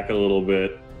staggered back a little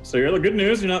bit. So the good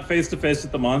news, you're not face to face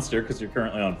with the monster because you're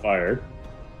currently on fire.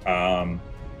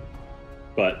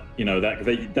 But you know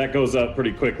that goes up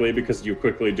pretty quickly because you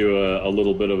quickly do a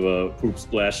little bit of a poop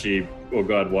splashy, oh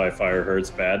god, why fire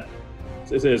hurts bad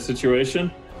situation.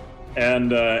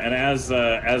 And as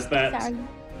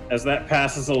that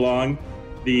passes along,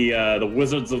 the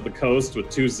Wizards of the Coast with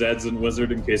 2 Z's in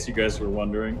Wizard, in case you guys were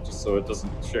wondering, just so it doesn't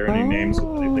share any names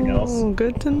with anything else. Oh,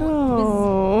 good to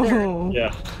know.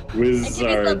 Yeah,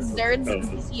 Wizards.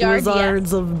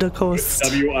 Wizards of the Coast.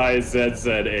 Wizzards.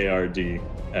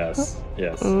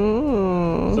 Yes.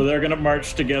 Ooh. So they're gonna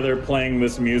march together playing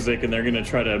this music, and they're gonna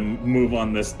try to move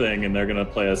on this thing, and they're gonna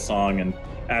play a song, and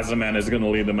Azaman is gonna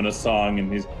lead them in a song,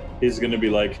 and he's gonna be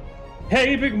like,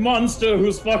 "Hey, big monster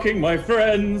who's fucking my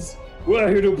friends, we're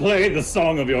here to play the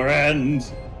song of your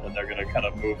end." And they're gonna kind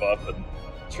of move up and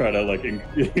try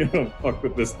to fuck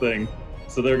with this thing.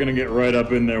 So they're gonna get right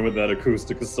up in there with that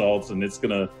acoustic assault, and it's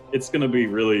gonna be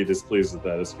really displeased with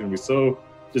that. It's gonna be so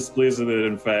displeased with it,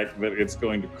 in fact, that it's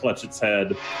going to clutch its head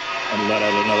and let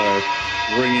out another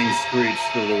ringing screech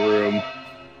through the room.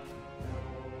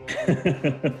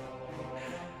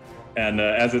 And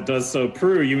as it does so,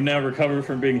 Prue, you now recover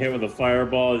from being hit with a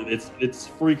fireball. It's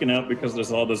freaking out because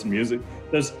there's all this music.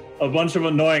 There's a bunch of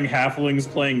annoying halflings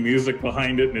playing music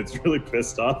behind it, and it's really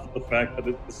pissed off at the fact that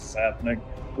this is happening.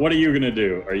 What are you gonna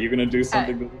do? Are you gonna do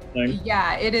something with this thing?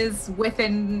 Yeah, it is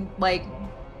within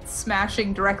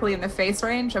smashing directly in the face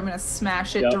range. I'm gonna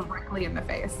smash it directly in the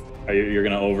face. You're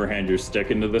gonna overhand your stick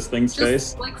into this thing's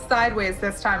face? Just sideways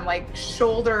this time,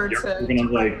 shoulder to.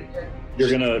 You're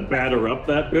gonna batter up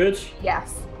that bitch?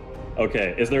 Yes.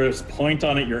 Okay. Is there a point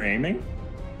on it you're aiming?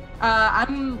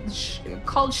 I'm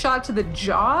called shot to the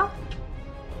jaw.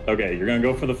 Okay, you're gonna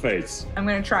go for the face. I'm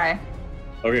gonna try.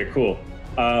 Okay, cool.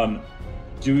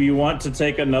 Do you want to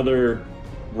take another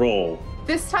roll?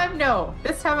 This time, no.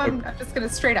 This time I'm just gonna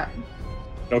straight up.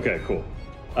 Okay, cool.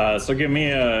 So roll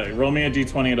me a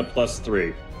d20 at a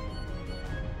 +3.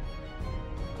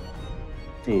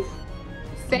 Oof.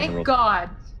 Thank God.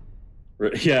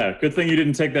 Yeah, good thing you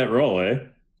didn't take that roll, eh?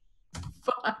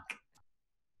 Fuck.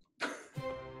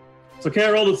 It's okay,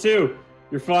 I rolled a 2.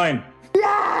 You're fine.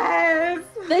 Yes!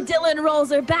 The Dylan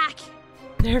rolls are back.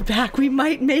 They're back. We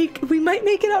might make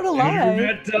it out alive.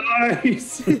 Internet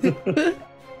dice.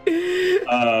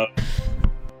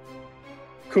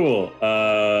 Cool.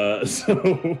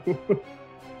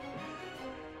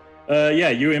 Yeah,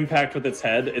 you impact with its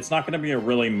head. It's not going to be a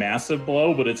really massive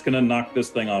blow, but it's going to knock this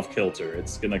thing off kilter.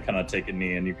 It's going to kind of take a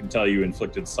knee, and you can tell you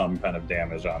inflicted some kind of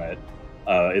damage on it.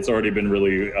 It's already been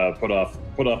really put off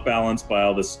balance by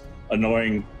all this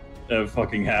annoying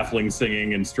fucking halfling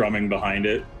singing and strumming behind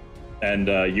it. And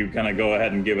you kind of go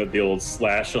ahead and give it the old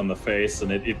slash on the face,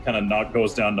 and it kind of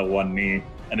goes down to one knee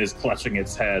and is clutching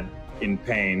its head in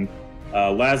pain.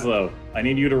 Laszlo, I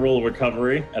need you to roll a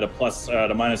recovery at a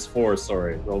 -4.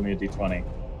 Sorry, roll me a d20.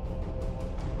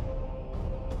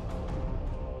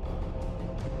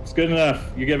 It's good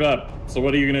enough. You give up. So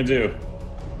what are you gonna do?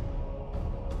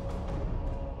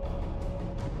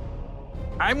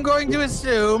 I'm going to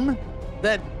assume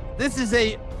that this is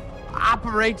a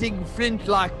operating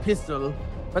flintlock pistol,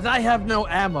 but I have no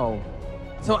ammo.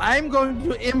 So I'm going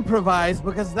to improvise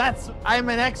because I'm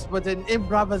an expert in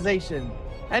improvisation.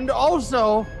 And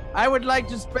also, I would like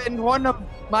to spend one of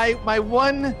my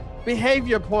one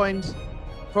behavior point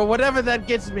for whatever that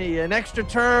gets me, an extra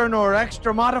turn or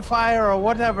extra modifier or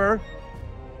whatever.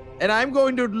 And I'm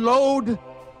going to load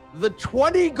the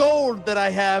 20 gold that I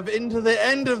have into the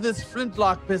end of this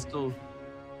flintlock pistol.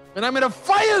 And I'm going to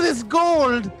fire this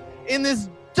gold in this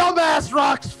dumbass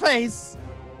rock's face.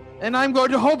 And I'm going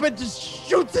to hope it just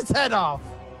shoots its head off.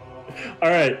 All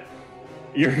right.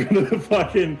 You're going to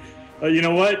fucking... you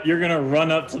know what? You're going to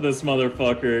run up to this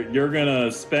motherfucker. You're going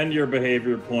to spend your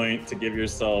behavior point to give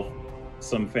yourself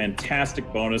some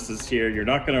fantastic bonuses here. You're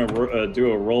not going to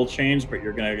do a roll change, but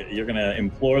you're going to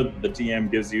implore the DM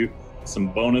gives you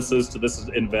some bonuses to this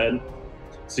event.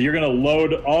 So you're going to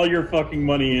load all your fucking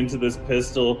money into this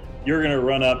pistol. You're going to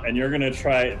run up and you're going to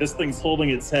try... This thing's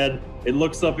holding its head. It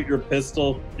looks up at your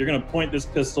pistol. You're going to point this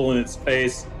pistol in its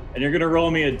face, and you're going to roll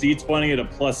me a d20 at a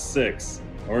 +6.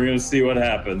 And we're going to see what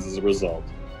happens as a result.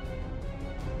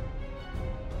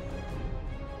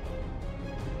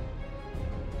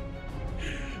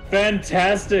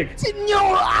 Fantastic. It's in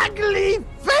your ugly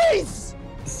face.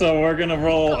 So we're going to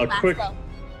roll a quick...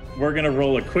 We're going to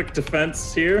roll a quick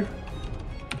defense here.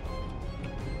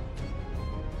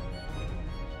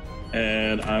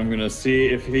 And I'm going to see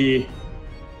if he...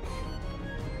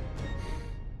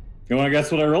 You want to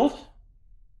guess what I rolled?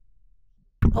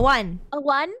 A 1. A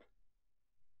 1?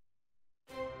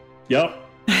 Yep.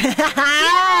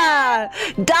 Die,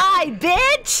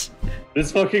 bitch!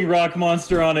 This fucking rock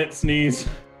monster on its knees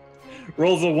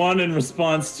rolls a 1 in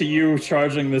response to you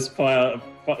charging this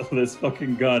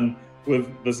fucking gun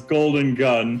with this golden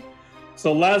gun.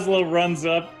 So Laszlo runs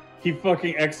up. He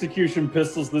fucking execution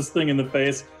pistols this thing in the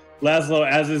face. Laszlo,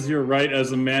 as is your right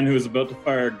as a man who is about to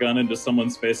fire a gun into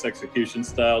someone's face execution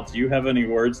style, do you have any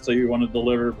words that you want to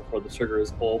deliver before the trigger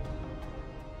is pulled?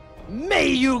 May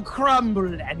you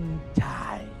crumble and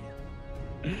die.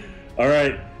 All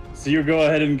right, so you go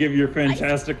ahead and give your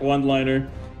fantastic one-liner.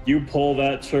 You pull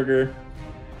that trigger,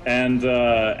 and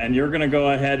you're gonna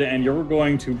go ahead and you're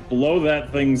going to blow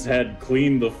that thing's head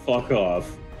clean the fuck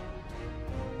off.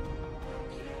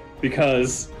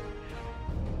 Because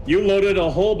you loaded a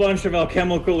whole bunch of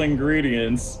alchemical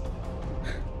ingredients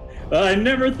that I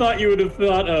never thought you would have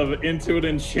thought of into an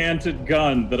enchanted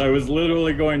gun that I was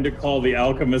literally going to call the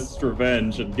Alchemist's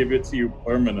Revenge and give it to you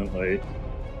permanently.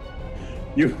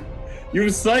 You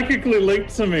psychically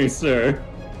linked to me, sir.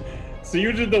 So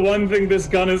you did the one thing this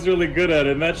gun is really good at,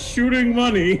 and that's shooting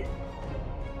money.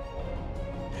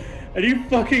 And you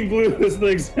fucking blew this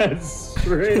thing's head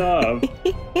straight off.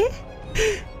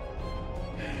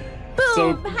 Boom,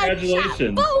 So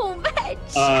congratulations. Boom,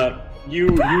 headshot. You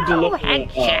deliver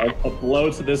a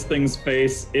blow to this thing's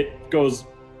face. It goes,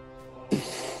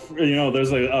 you know,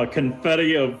 there's a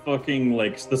confetti of fucking,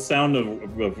 like, the sound of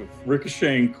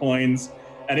ricocheting coins,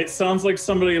 and it sounds like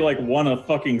somebody like won a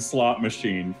fucking slot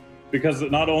machine, because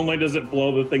not only does it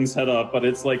blow the thing's head off, but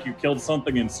it's like you killed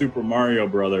something in Super Mario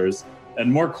Brothers,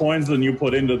 and more coins than you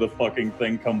put into the fucking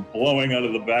thing come blowing out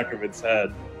of the back of its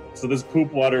head. So this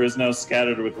poop water is now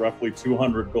scattered with roughly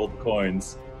 200 gold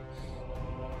coins.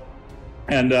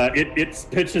 And it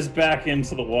pitches back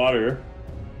into the water,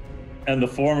 and the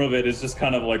form of it is just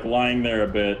kind of like lying there a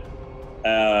bit.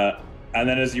 And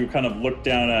then as you kind of look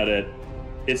down at it,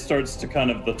 it starts to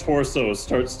kind of, the torso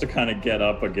starts to kind of get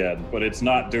up again, but it's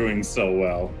not doing so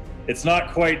well. It's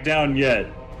not quite down yet.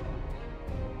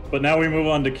 But now we move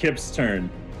on to Kip's turn.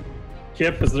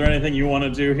 Kip, is there anything you want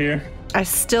to do here? I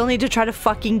still need to try to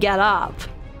fucking get up.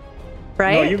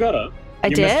 Right? No, you got up.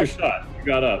 You missed your shot. You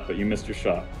got up, but you missed your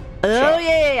shot. Oh,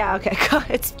 yeah. Okay.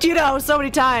 It's, you know, so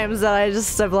many times that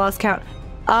I've lost count.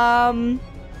 Are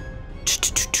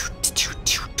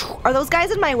those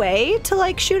guys in my way to,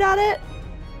 like, shoot at it?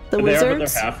 The wizards?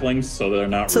 But they're halflings, so they're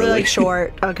not so really... they're, like,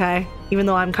 short. Okay. Even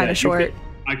though I'm kind of short.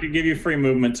 I could give you free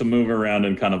movement to move around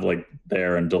and kind of, like,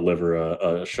 there and deliver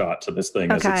a shot to this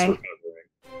thing as it's recovering.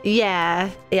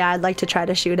 Yeah, I'd like to try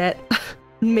to shoot it.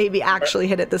 Maybe actually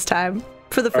hit it this time.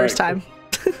 For the first time.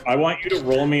 I want you to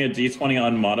roll me a d20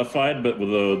 unmodified, but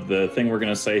the thing we're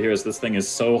going to say here is this thing is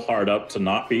so hard up to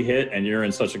not be hit, and you're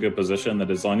in such a good position that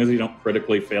as long as you don't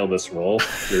critically fail this roll,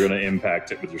 you're going to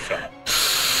impact it with your shot.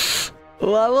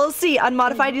 Well, we'll see.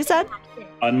 Unmodified, you said?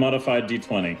 Unmodified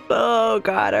d20. Oh,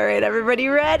 God. All right, everybody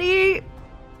ready?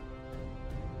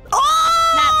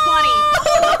 Oh! Nat 20.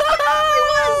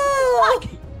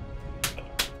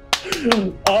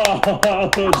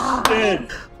 Oh,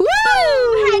 shit. Woo!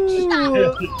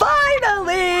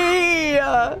 Finally!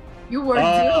 You were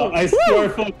I doomed. swear,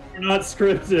 folks, we're not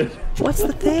scripted. What's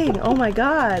the thing? Oh my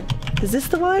god. Is this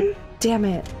the one? Damn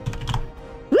it.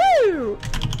 Woo!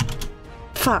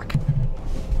 Fuck.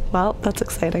 Well, that's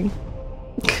exciting.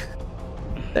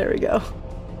 There we go.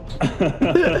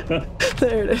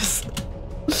 There it is.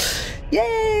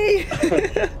 Yay!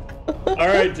 All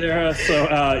right, Dara.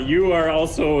 So you are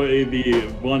also the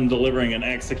one delivering an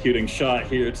executing shot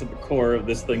here to the core of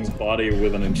this thing's body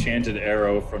with an enchanted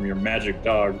arrow from your magic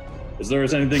dog. Is there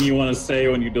anything you want to say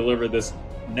when you deliver this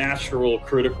natural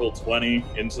critical 20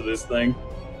 into this thing?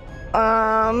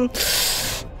 I'll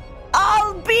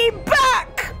be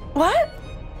back! What?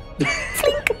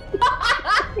 Flink.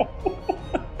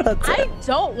 That's I it.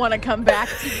 don't want to come back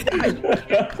to you.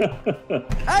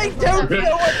 I don't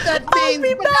know what that means,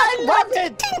 be but I love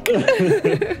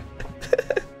it.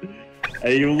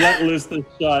 And you let loose the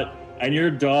shot, and your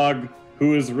dog,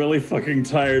 who is really fucking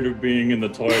tired of being in the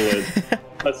toilet,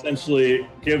 essentially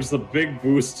gives a big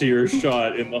boost to your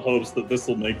shot in the hopes that this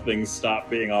will make things stop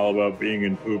being all about being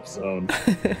in poop zone.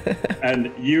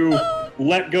 And you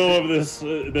let go of this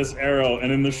arrow,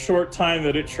 and in the short time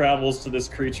that it travels to this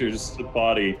creature's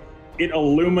body, it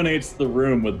illuminates the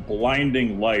room with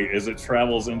blinding light as it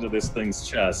travels into this thing's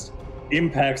chest,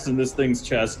 impacts in this thing's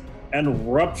chest,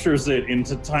 and ruptures it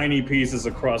into tiny pieces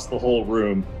across the whole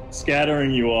room,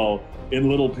 scattering you all in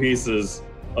little pieces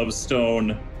of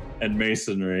stone and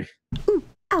masonry.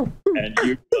 Ow. And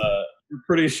you're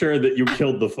pretty sure that you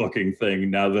killed the fucking thing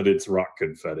now that it's rock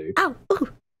confetti. Ow. Ooh.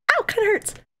 Ow, kind of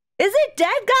hurts. Is it dead,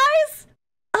 guys?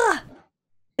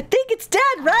 I think it's dead,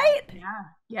 right? Yeah.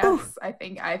 Yes. Ooh. I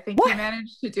think What? you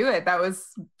managed to do it. That was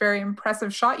a very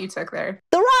impressive shot you took there.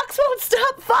 The rocks won't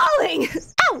stop falling.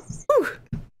 Ow. Ooh.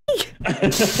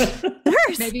 It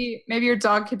hurts. Maybe your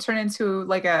dog could turn into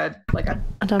like a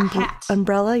An hat.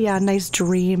 umbrella? Yeah, nice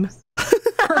dream.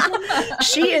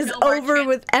 She is No more over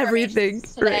with everything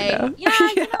today. right now.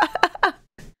 Yeah,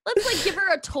 let's like give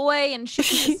her a toy and she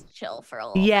can just chill for a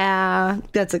little. Yeah,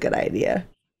 that's a good idea.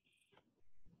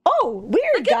 Oh, weird,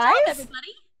 But good job, guys.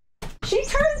 everybody. She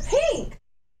turned pink.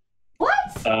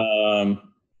 What?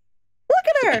 Look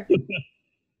at her.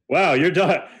 Wow, your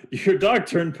dog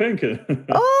turned pink.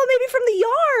 Oh, maybe from the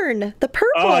yarn. The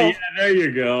purple. Oh, yeah, there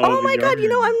you go. Oh my god, you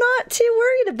know, I'm not too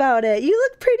worried about it. You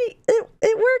look pretty.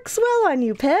 It works well on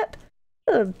you, Pip.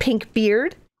 Pink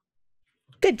beard.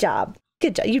 Good job.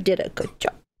 Good job. You did a good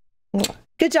job.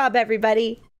 Good job,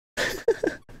 everybody.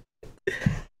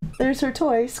 There's her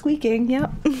toy squeaking.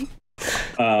 Yep.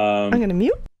 I'm going to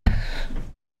mute.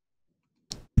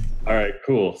 All right,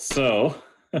 cool. So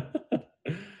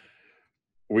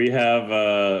we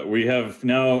have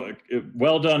now.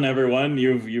 Well done, everyone.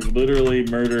 You've literally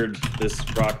murdered this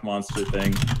rock monster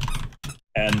thing,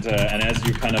 and as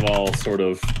you kind of all sort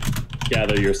of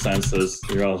gather your senses,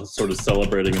 you're all sort of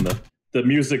celebrating, and the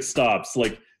music stops.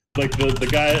 Like the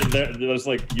guy there's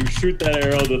like, you shoot that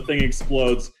arrow, the thing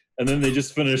explodes, and then they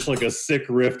just finish like a sick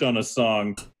riff on a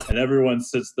song, and everyone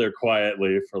sits there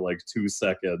quietly for like 2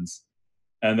 seconds.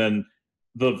 And then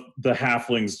the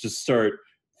halflings just start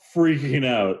freaking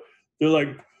out. They're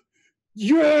like,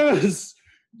 yes,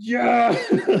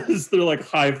 yes. They're like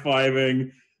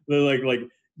high-fiving. They're like,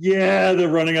 yeah. They're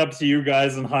running up to you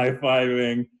guys and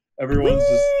high-fiving. Everyone's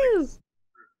just like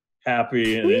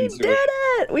happy and We into did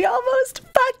it. We almost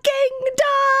fucking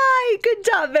died. Good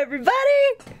job,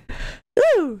 everybody.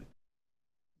 Woo.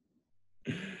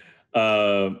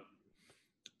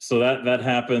 So that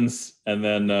happens, and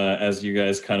then as you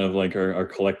guys kind of like are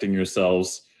collecting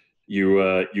yourselves,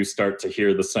 you start to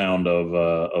hear the sound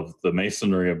of the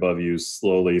masonry above you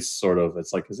slowly sort of,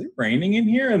 it's like, is it raining in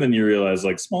here? And then you realize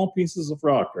like small pieces of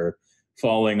rock are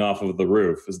falling off of the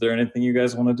roof. Is there anything you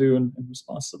guys want to do in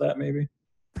response to that, maybe?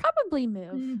 Probably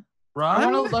move. I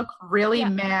want to look really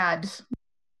mad.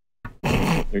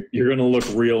 You're gonna look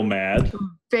real mad.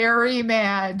 Very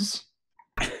mad.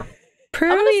 I'm Prue,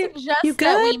 gonna suggest you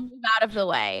that we good? move out of the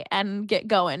way and get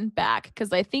going back,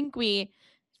 because I think we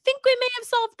may have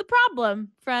solved the problem,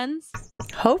 friends.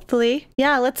 Hopefully.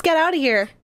 Yeah, let's get out of here.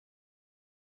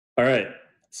 All right.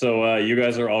 So you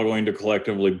guys are all going to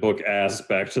collectively book ass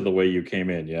back to the way you came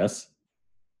in, yes?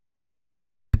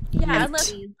 Yeah,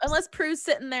 Right. unless Prue's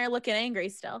sitting there looking angry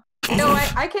still. No,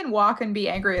 I can walk and be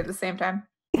angry at the same time.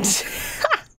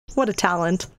 What a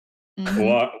talent.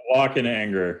 Walk in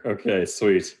anger. Okay,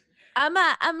 sweet.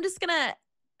 I'm just gonna,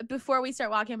 before we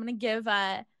start walking, I'm gonna give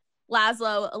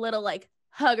Laszlo a little like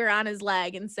hugger on his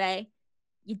leg and say,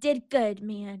 "You did good,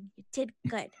 man. You did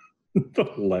good." The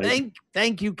leg.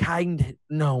 Thank you, kind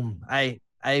gnome. I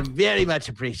very much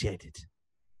appreciate it.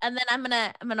 And then I'm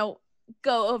gonna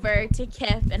go over to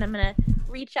Kip and I'm gonna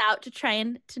reach out to try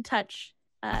and to touch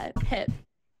Pip.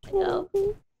 I go,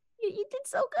 you did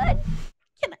so good.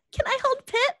 Can I hold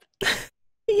Pip?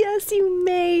 Yes, you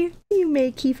may. You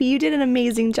may, Keefe. You did an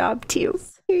amazing job too.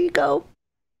 Here you go.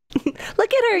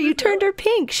 Look at her. You turned her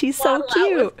pink. She's so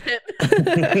cute.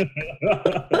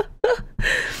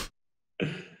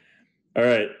 All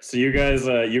right, so you guys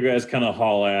kind of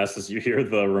haul ass as you hear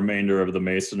the remainder of the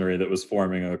masonry that was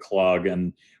forming a clog,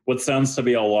 and what sounds to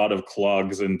be a lot of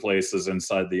clogs in places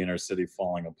inside the inner city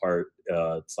falling apart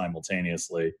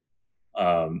simultaneously.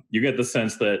 You get the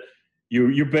sense that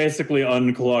you basically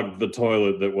unclogged the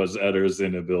toilet that was Edder's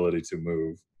inability to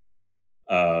move.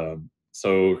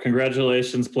 So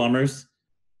congratulations, plumbers.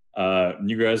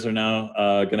 You guys are now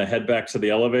going to head back to the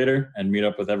elevator and meet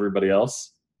up with everybody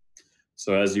else.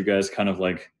 So as you guys kind of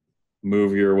like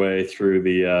move your way through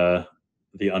the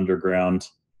underground,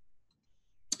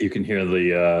 you can hear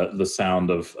the sound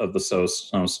of the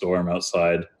snowstorm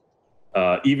outside.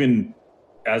 Even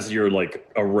as you're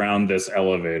like around this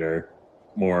elevator,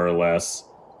 more or less.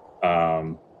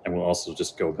 And we'll also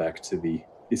just go back to the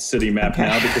city map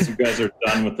now because you guys are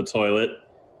done with the toilet.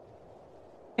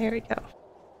 There we go.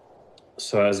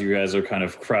 So as you guys are kind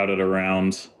of crowded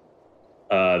around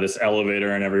this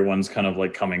elevator and everyone's kind of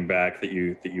like coming back that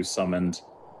you summoned,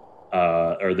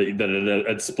 or that it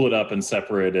had split up and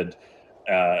separated,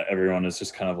 everyone is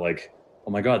just kind of like,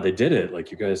 oh my god, they did it.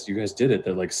 Like you guys did it.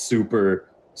 They're like super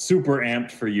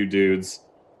amped for you dudes.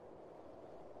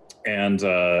 And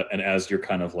as you're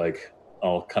kind of like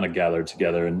all kind of gathered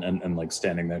together and like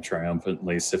standing there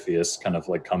triumphantly, Siphius kind of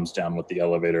like comes down with the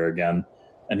elevator again,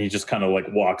 and he just kind of like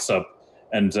walks up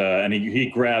and he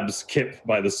grabs Kip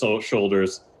by the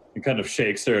shoulders and kind of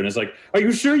shakes her and is like, "Are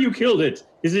you sure you killed it?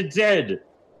 Is it dead?"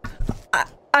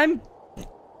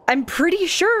 I'm pretty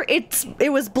sure it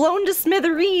was blown to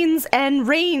smithereens and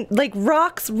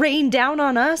rocks rained down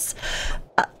on us.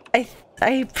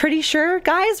 I'm pretty sure,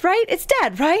 guys, right? It's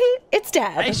dead, right? It's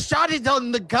dead. I shot it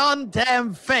on the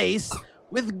goddamn face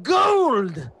with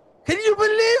gold. Can you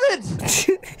believe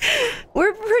it?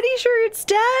 We're pretty sure it's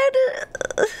dead.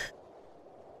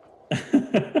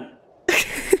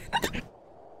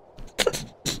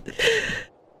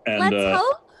 And, let's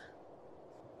hope.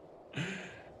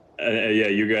 Yeah,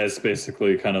 you guys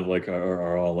basically kind of like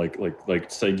are all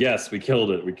like say yes, we killed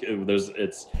it.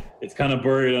 It's kind of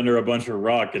buried under a bunch of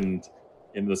rock and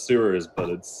in the sewers, but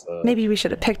it's maybe we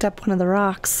should have picked up one of the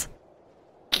rocks.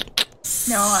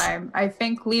 No, I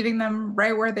think leaving them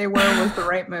right where they were was the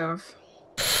right move.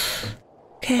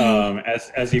 Okay.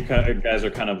 As you guys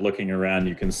are kind of looking around,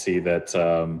 you can see that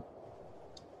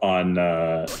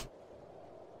on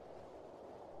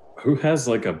who has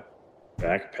like a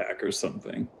backpack or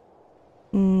something.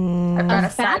 I've got a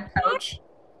side pouch.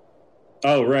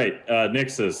 Oh, right.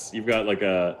 Nixus, you've got like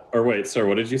or wait, sir,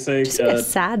 what did you say? Did you say a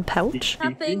sad pouch?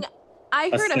 Nothing. I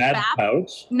A heard sad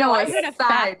pouch? No, I a heard a side.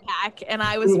 fat pack, and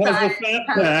I was Who has a like, fat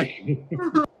pack?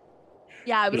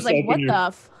 yeah, I was Just like, open what your-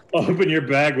 the? Open your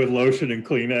bag with lotion and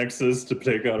Kleenexes to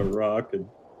take out a rock. And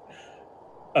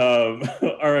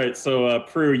all right, so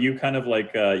Prue, you kind of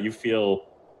like you feel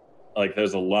like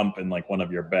there's a lump in like one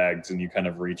of your bags, and you kind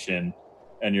of reach in,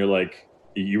 and you're like,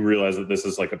 you realize that this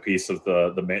is like a piece of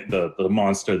the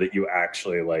monster that you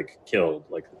actually like killed,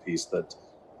 like the piece that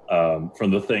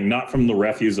from the thing, not from the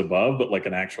refuse above, but like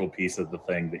an actual piece of the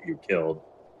thing that you killed,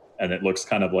 and it looks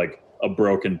kind of like a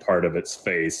broken part of its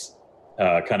face.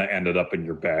 Kind of ended up in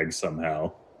your bag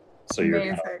somehow. So you're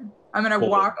Amazing. kind of I'm gonna pull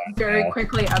it walk back very now.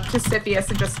 quickly up to Siphius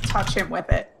and just touch him with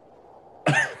it.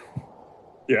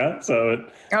 Yeah, so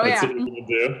Oh that's yeah. what you're gonna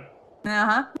do.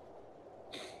 Uh-huh.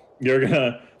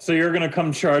 You're gonna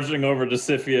come charging over to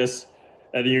Siphius,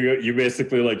 and you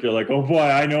basically like you're like, oh boy,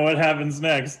 I know what happens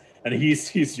next, and he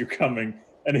sees you coming,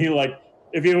 and he like,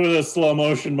 if it was a slow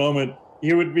motion moment,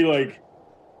 he would be like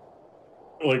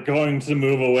going to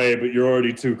move away, but you're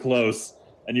already too close,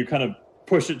 and you kind of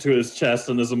push it to his chest,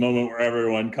 and there's a moment where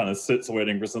everyone kind of sits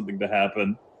waiting for something to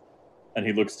happen, and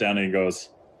he looks down and he goes,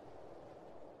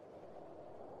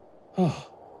 and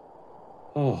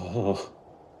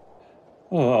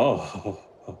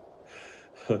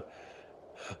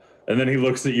then he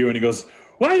looks at you and he goes,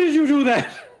 why did you do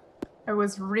that? I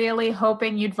was really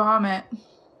hoping you'd vomit.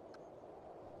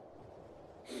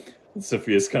 And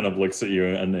Siphius kind of looks at you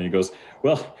and then he goes,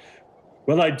 well,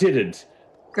 I didn't.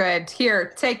 Good.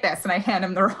 Here, take this, and I hand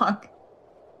him the rock.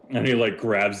 And he like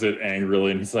grabs it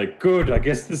angrily and he's like, good, I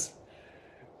guess this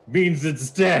means it's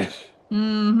dead.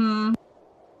 Mm-hmm.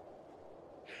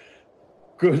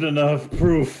 Good enough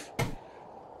proof.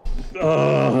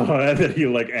 Oh, and then he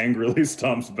like angrily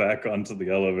stomps back onto the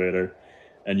elevator.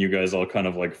 and you guys all kind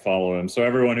of like follow him. So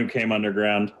everyone who came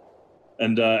underground,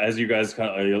 and as you guys kind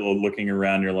of are looking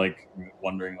around, you're like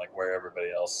wondering like where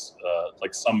everybody else.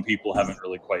 Like some people haven't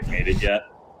really quite made it yet.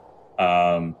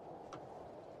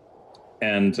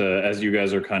 And as you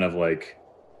guys are kind of like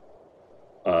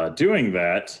doing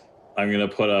that, I'm going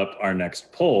to put up our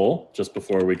next poll just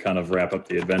before we kind of wrap up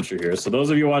the adventure here. So those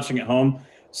of you watching at home,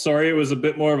 sorry it was a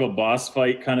bit more of a boss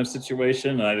fight kind of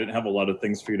situation, and I didn't have a lot of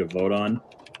things for you to vote on.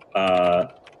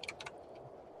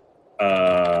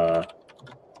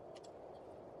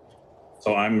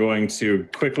 So I'm going to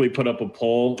quickly put up a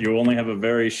poll. You only have a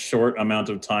very short amount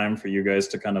of time for you guys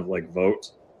to kind of like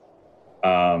vote.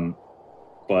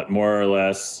 But more or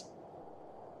less,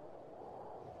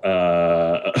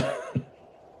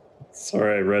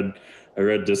 sorry, I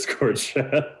read Discord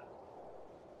chat.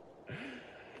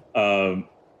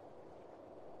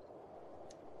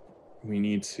 We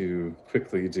need to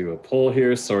quickly do a poll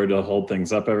here. Sorry to hold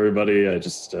things up, everybody. I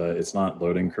just, it's not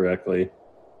loading correctly.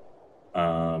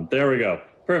 There we go.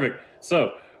 Perfect.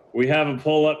 So we have a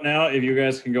poll up now. If you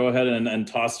guys can go ahead and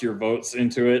toss your votes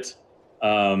into it.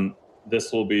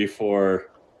 This will be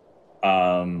for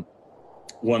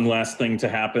one last thing to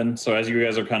happen. So as you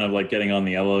guys are kind of like getting on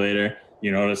the elevator,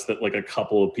 you notice that like a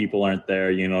couple of people aren't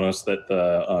there. You notice that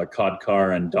the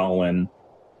Kodkar and Dalin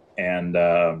and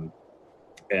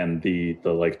the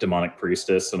like demonic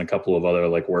priestess and a couple of other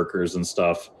like workers and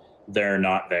stuff, they're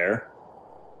not there.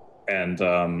 And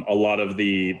a lot of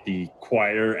the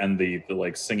choir and the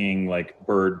like singing like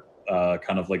bird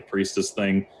kind of like priestess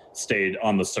thing stayed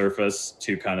on the surface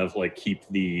to kind of like keep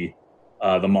the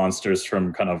monsters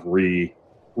from kind of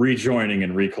rejoining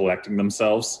and recollecting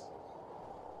themselves.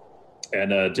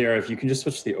 And Dara, if you can just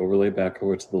switch the overlay back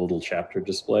over to the little chapter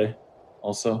display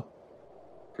also,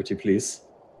 pretty please.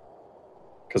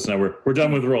 Because now we're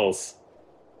done with rolls.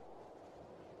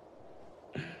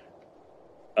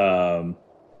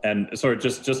 And sorry,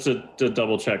 just to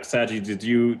double check, Saji, did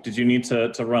you need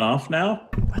to run off now?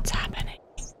 What's happening?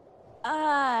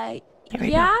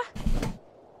 Yeah.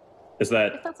 Is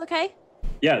that? If that's okay.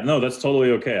 Yeah, no, that's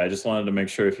totally okay. I just wanted to make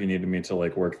sure if you needed me to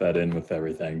like work that in with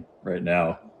everything right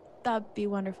now. That'd be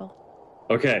wonderful.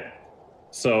 Okay,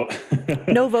 so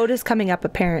No vote is coming up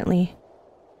apparently.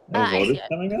 no vote is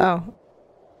coming up. Oh,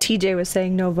 TJ was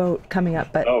saying no vote coming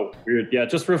up, but Oh, weird. Yeah,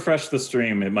 just refresh the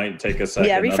stream. It might take a second.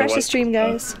 yeah, refresh the Otherwise, stream,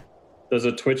 guys. There's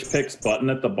a Twitch Picks button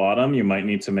at the bottom. You might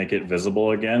need to make it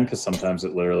visible again because sometimes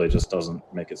it literally just doesn't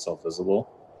make itself visible.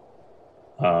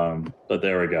 But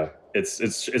there we go.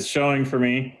 It's showing for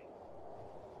me.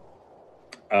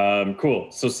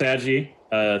 Cool. So Saji,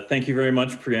 thank you very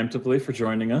much preemptively for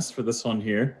joining us for this one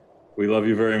here. We love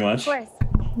you very much. Of course.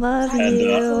 Love And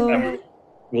you.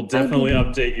 we'll definitely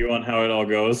update you on how it all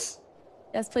goes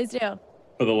Yes, please do.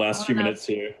 for the last few minutes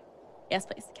here. Yes,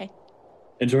 please. Okay.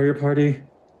 Enjoy your party.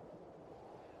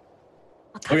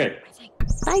 Okay.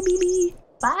 Bye, BB.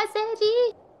 Bye,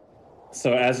 Sadie.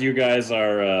 So as you guys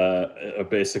are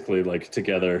basically like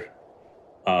together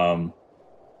on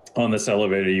this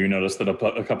elevator, you notice that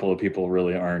a couple of people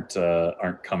really aren't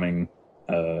coming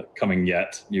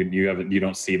yet. You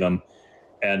don't see them.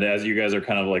 And as you guys are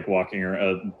kind of like walking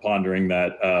or pondering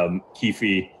that,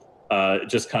 Keefe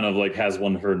just kind of like has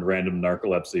one of her random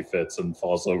narcolepsy fits and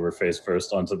falls over face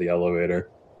first onto the elevator,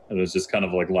 and is just kind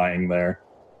of like lying there.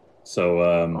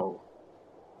 So,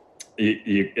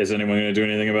 is anyone going to do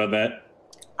anything about that?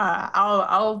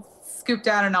 I'll scoop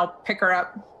down and I'll pick her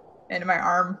up into my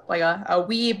arm like a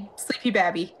wee sleepy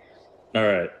babby. All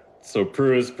right. So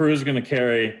Prue is going to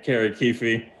carry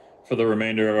Keefe for the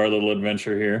remainder of our little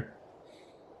adventure here.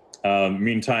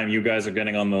 Meantime, you guys are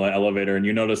getting on the elevator, and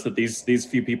you notice that these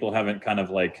few people haven't kind of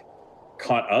like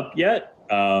caught up yet.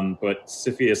 But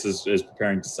Cepheus is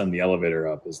preparing to send the elevator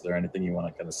up. Is there anything you want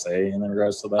to kind of say in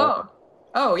regards to that?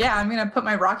 Oh yeah, I'm gonna put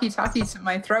my Rocky Talkie to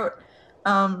my throat.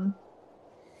 Doland,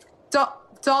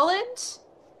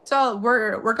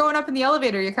 we're going up in the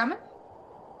elevator. You coming?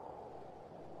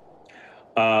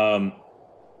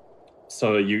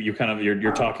 So you kind of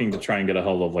you're talking to try and get a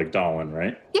hold of like Dalin,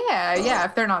 right? Yeah.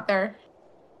 If they're not there.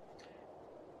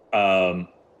 Oh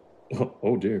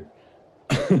dear.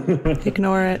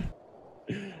 Ignore it.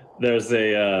 There's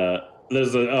a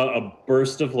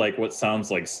burst of like what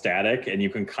sounds like static, and you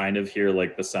can kind of hear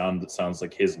like the sound that sounds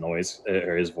like his noise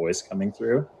or his voice coming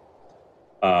through.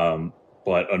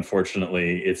 But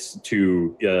unfortunately, it's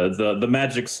too the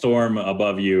magic storm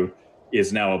above you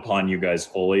is now upon you guys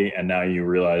fully, and now you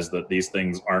realize that these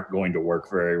things aren't going to work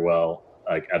very well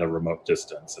like at a remote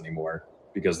distance anymore,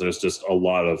 because there's just a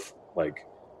lot of like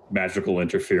magical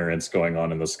interference going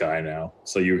on in the sky now.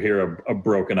 So you hear a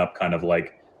broken up kind of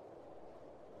like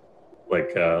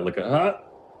like a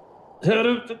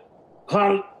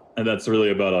hot, and that's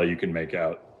really about all you can make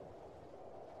out.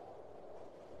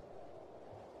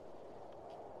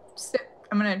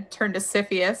 I'm gonna turn to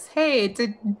Siphius. Hey,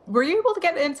 were you able to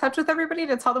get in touch with everybody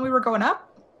to tell them we were going up?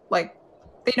 Like,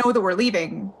 they know that we're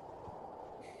leaving.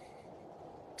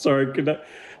 Sorry,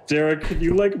 Derek, can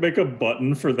you like make a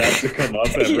button for that to come up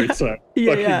every time?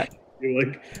 Yeah. He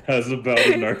like has about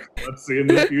a narcolepsy in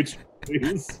the future,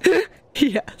 please.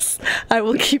 Yes, I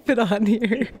will keep it on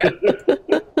here.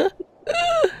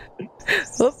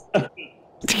 Oh.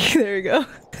 There we go.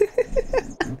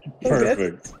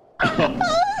 Perfect.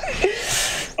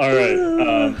 All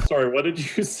right. Sorry, what did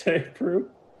you say, Prue?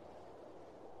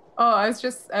 Oh, I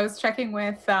was checking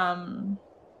with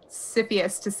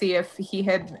Siphius to see if he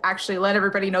had actually let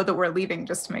everybody know that we're leaving,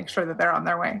 just to make sure that they're on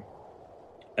their way.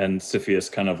 And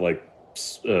Siphius kind of like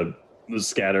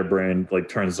scatterbrained, like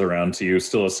turns around to you,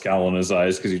 still a scowl in his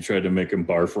eyes because you tried to make him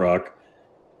barf rock.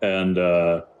 And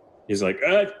he's like,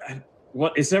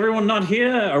 what, is everyone not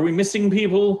here? Are we missing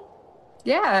people?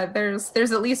 Yeah, there's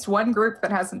at least one group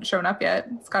that hasn't shown up yet.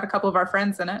 It's got a couple of our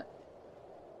friends in it.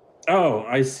 Oh,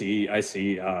 I see.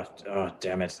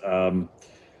 Damn it.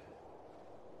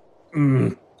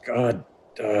 God.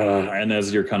 And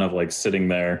as you're kind of like sitting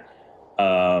there,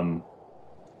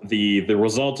 the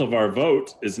result of our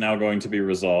vote is now going to be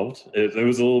resolved. It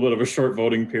was a little bit of a short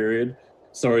voting period.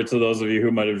 Sorry to those of you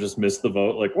who might have just missed the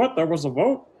vote. Like, what? There was a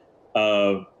vote?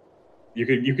 You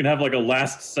can have like a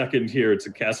last second here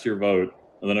to cast your vote,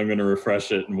 and then I'm going to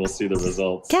refresh it, and we'll see the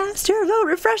results. Cast your vote.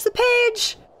 Refresh the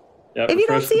page. Yep, if you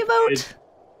don't see a vote,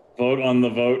 vote on the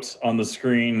vote on the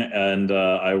screen, and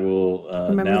I will.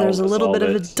 Remember, now there's a little bit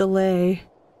of a it. delay.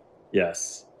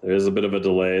 Yes, there is a bit of a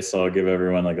delay, so I'll give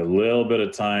everyone like a little bit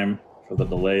of time for the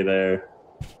delay there.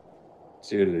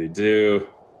 Do.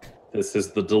 This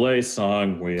is the delay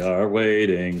song. We are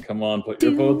waiting. Come on, put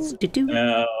your votes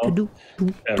now.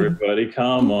 Everybody,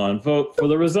 come on, vote for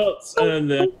the results,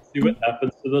 and then see what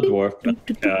happens to the dwarf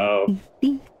cow.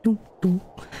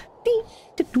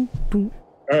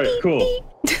 All right, cool.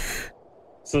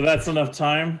 So that's enough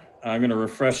time. I'm going to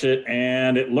refresh it,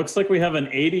 and it looks like we have an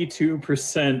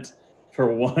 82% for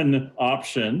one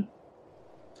option.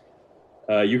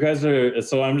 You guys are,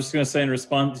 so I'm just going to say in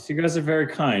response, you guys are very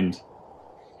kind.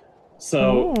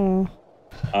 So,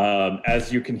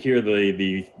 as you can hear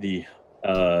the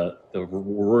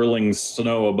whirling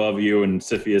snow above you and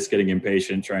Siphius getting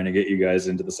impatient, trying to get you guys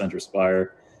into the center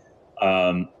spire,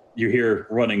 you hear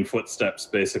running footsteps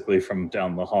basically from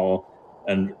down the hall,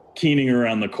 and keening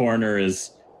around the corner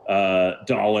is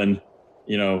Dolan,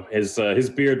 you know,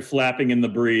 his beard flapping in the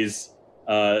breeze,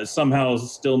 somehow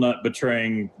still not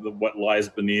betraying what lies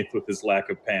beneath with his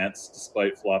lack of pants,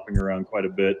 despite flopping around quite a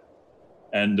bit.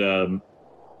 And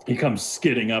he comes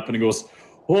skidding up and he goes,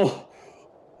 "Oh,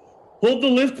 hold the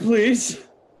lift, please."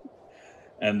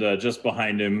 And just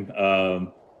behind him,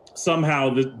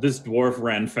 somehow this dwarf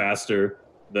ran faster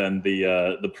than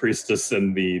the priestess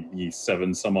and the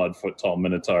 7-some-odd-foot tall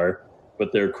minotaur,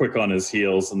 but they're quick on his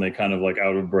heels, and they kind of like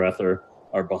out of breath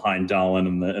are behind Dolan,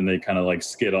 and they kind of like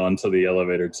skid onto the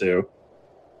elevator too.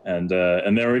 And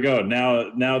there we go.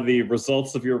 Now the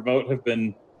results of your vote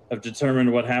have determined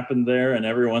what happened there, and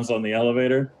everyone's on the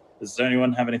elevator. Does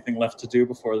anyone have anything left to do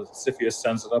before Siphius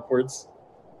sends it upwards?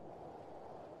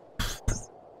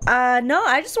 No,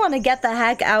 I just want to get the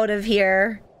heck out of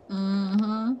here.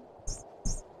 Mm-hmm.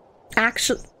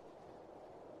 Actually,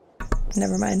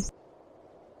 never mind.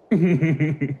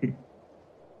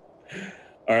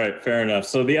 All right, fair enough.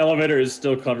 So the elevator is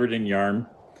still covered in yarn,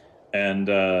 and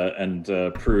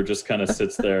Prue just kind of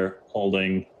sits there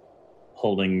holding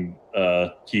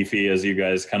Keefe as you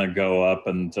guys kind of go up,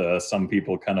 and some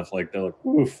people kind of like, they're like,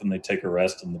 "Woof," and they take a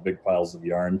rest in the big piles of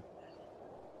yarn.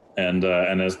 And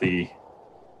as the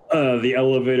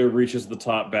elevator reaches the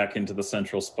top back into the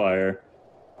central spire,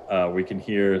 we can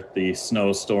hear the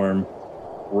snowstorm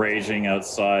raging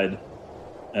outside.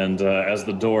 And as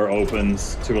the door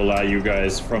opens to allow you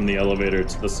guys from the elevator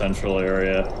to the central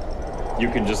area, you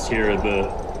can just hear the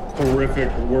horrific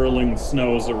whirling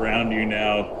snows around you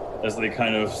now as they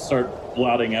kind of start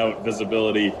blotting out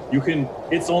visibility.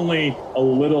 It's only a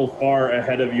little far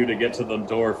ahead of you to get to the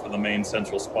door for the main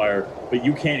central spire, but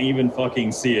you can't even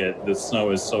fucking see it. The snow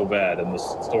is so bad and the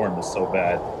storm is so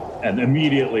bad. And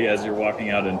immediately as you're walking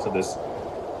out into this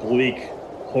bleak,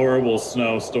 horrible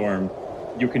snowstorm,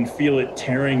 you can feel it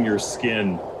tearing your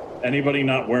skin. Anybody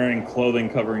not wearing clothing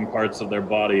covering parts of their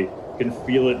body can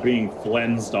feel it being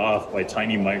flensed off by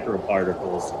tiny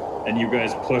microparticles. And you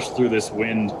guys push through this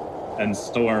wind and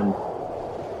storm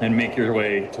and make your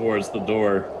way towards the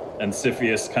door. and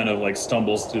Siphius kind of like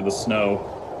stumbles through the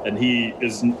snow, and he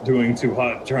is doing too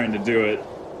hot trying to do it,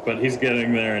 but he's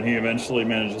getting there, and he eventually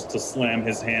manages to slam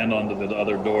his hand onto the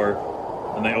other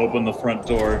door, and they open the front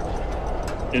door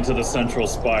into the central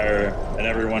spire, and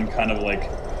everyone kind of like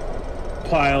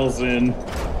piles in.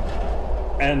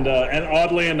 And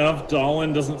oddly enough,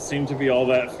 Dolan doesn't seem to be all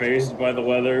that fazed by the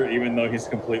weather, even though he's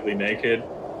completely naked.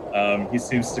 He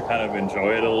seems to kind of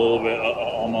enjoy it a little bit,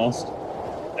 almost.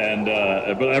 And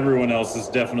but everyone else is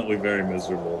definitely very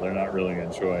miserable. They're not really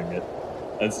enjoying it.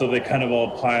 And so they kind of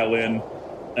all pile in,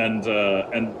 and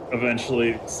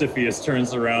eventually Siphius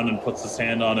turns around and puts his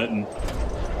hand on it, and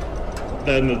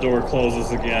then the door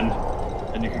closes again,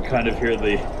 and you can kind of hear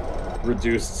the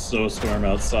reduced snowstorm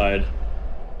outside,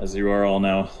 as you are all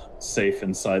now safe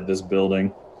inside this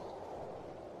building.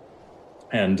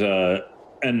 And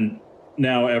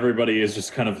now everybody is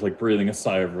just kind of like breathing a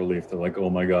sigh of relief. They're like, oh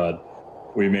my God,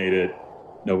 we made it.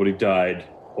 Nobody died,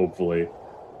 hopefully.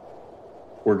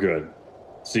 We're good.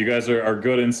 So you guys are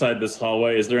good inside this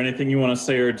hallway. Is there anything you want to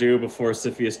say or do before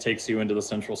Siphius takes you into the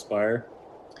central spire?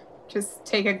 Just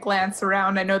take a glance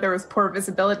around. I know there was poor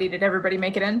visibility. Did everybody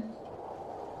make it in?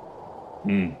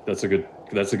 That's a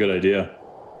good idea.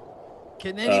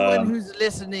 Can anyone who's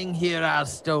listening hear our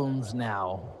stones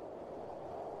now?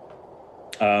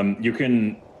 You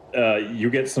can, you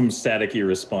get some staticky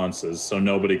responses, so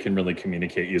nobody can really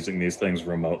communicate using these things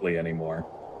remotely anymore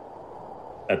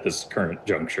at this current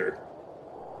juncture.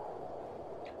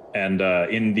 And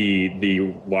in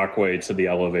the walkway to the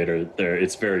elevator,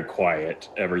 it's very quiet.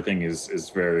 Everything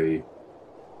is very,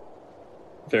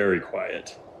 very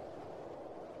quiet.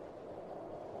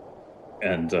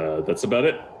 And that's about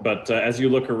it. But as you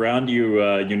look around,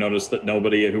 you notice that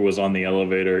nobody who was on the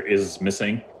elevator is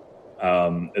missing.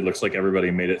 It looks like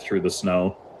everybody made it through the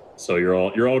snow, so you're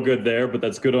all good there. But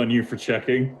that's good on you for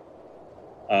checking.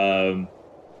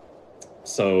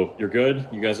 So you're good.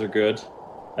 You guys are good.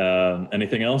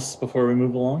 Anything else before we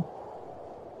move along?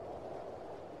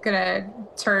 Gonna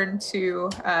turn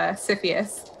to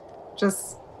Siphius.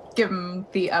 Just give him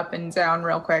the up and down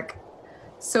real quick.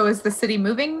 So is the city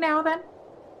moving now then?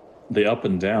 The up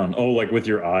and down. Oh, like with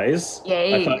your eyes?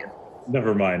 Yay.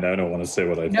 Never mind. I don't want to say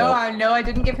what I thought. No, I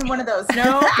didn't give him one of those.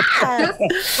 No, just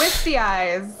with the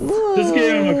eyes. Just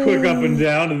gave him a quick up and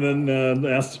down, and then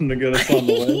asked him to get us on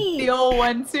the way. The old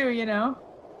one too, you know.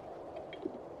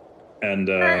 And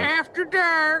After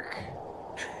dark.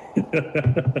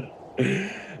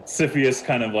 Siphius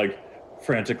kind of like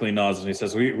frantically nods, and he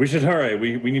says, "We should hurry.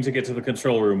 We need to get to the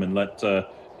control room and let."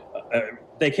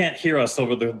 They can't hear us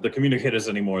over the communicators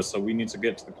anymore, so we need to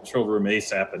get to the control room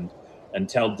ASAP and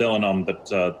tell Dylanum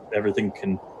that everything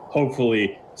can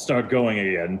hopefully start going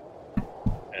again.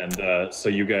 And so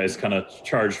you guys kind of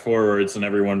charge forwards, and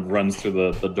everyone runs through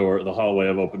the hallway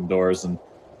of open doors and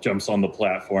jumps on the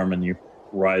platform, and you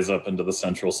rise up into the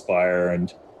central spire.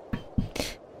 And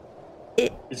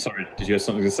sorry, did you have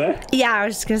something to say? Yeah, I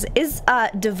was just gonna say, is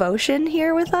Devotion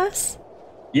here with us?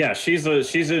 Yeah, she's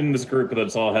in this group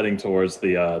that's all heading towards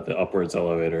the upwards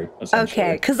elevator.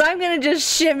 Okay, because I'm gonna just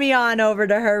shimmy on over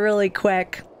to her really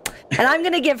quick, and I'm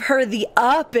gonna give her the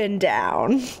up and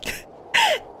down,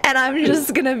 and I'm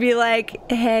just gonna be like,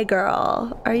 "Hey,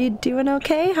 girl, are you doing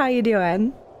okay? How you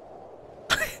doing?"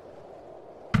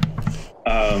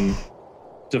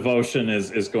 Devotion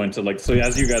is going to so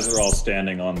as you guys are all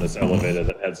standing on this elevator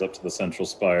that heads up to the central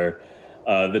spire.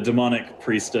 The demonic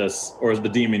priestess, or the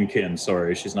demonkin,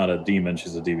 sorry, she's not a demon,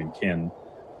 she's a demonkin,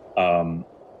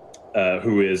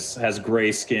 who has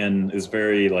gray skin, is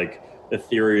very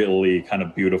ethereally kind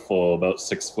of beautiful, about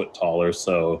 6 foot tall or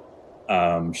so.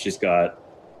 She's got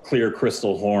clear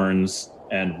crystal horns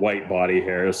and white body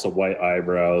hair, so white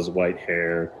eyebrows, white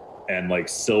hair, and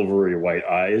silvery white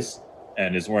eyes,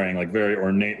 and is wearing very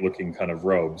ornate looking kind of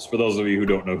robes. For those of you who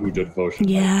don't know who Devotion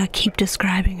is. Yeah, keep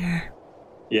describing her.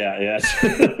 Yeah.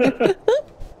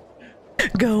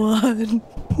 Go on.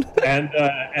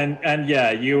 And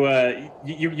yeah,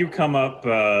 you come up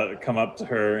to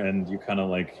her, and you kind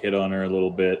of hit on her a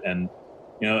little bit, and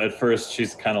at first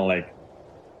she's kind of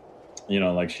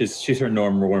she's her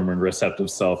normal warm and receptive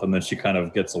self, and then she kind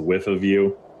of gets a whiff of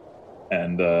you,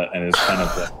 and is kind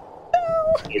of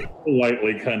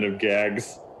lightly kind of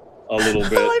gags a little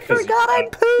bit. Oh, I forgot I'm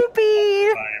poopy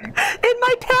in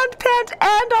my pant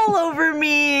and all over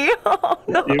me. Oh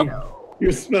no.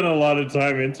 You spent a lot of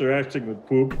time interacting with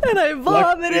poop. And I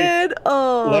vomited.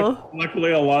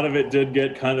 Luckily, a lot of it did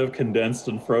get kind of condensed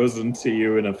and frozen to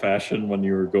you in a fashion when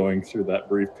you were going through that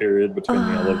brief period between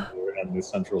the elevator and the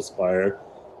central spire.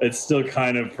 It's still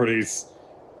kind of pretty...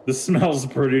 The smell's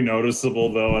pretty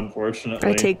noticeable, though, unfortunately.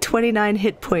 I take 29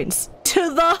 hit points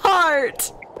to the heart.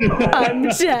 heart. I'm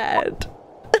dead.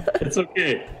 It's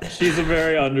okay. She's a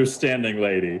very understanding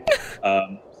lady.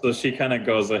 So she kind of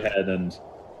goes ahead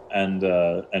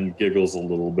and giggles a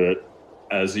little bit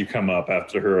as you come up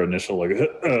after her initial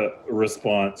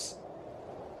response,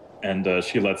 and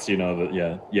she lets you know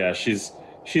that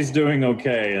she's doing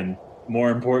okay, and more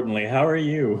importantly, how are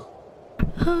you?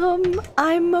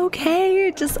 I'm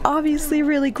okay. Just obviously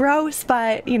really gross,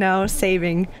 but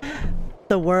saving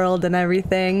the world and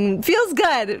everything feels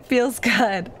good. It feels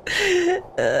good.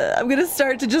 I'm gonna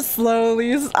start to just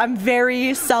slowly. I'm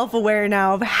very self-aware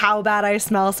now of how bad I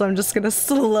smell, so I'm just gonna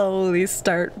slowly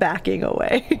start backing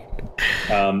away.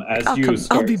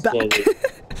 I'll be back.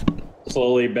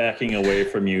 Slowly backing away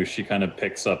from you, she kind of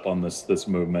picks up on this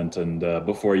movement, and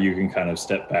before you can kind of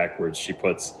step backwards, she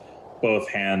puts both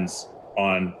hands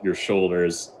on your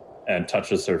shoulders and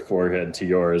touches her forehead to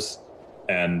yours,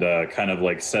 and kind of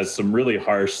like says some really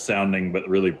harsh sounding but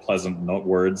really pleasant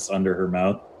words under her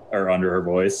mouth or under her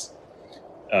voice,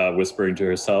 whispering to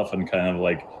herself, and kind of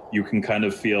like you can kind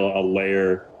of feel a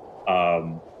layer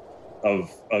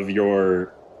of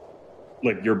your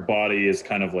body is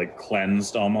kind of like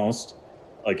cleansed almost.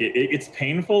 Like it's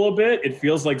painful a bit. It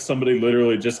feels like somebody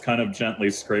literally just kind of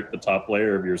gently scraped the top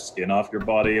layer of your skin off your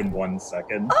body in 1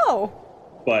 second. Oh.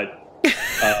 But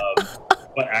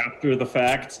after the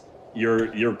fact,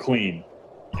 you're clean.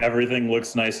 Everything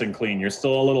looks nice and clean. You're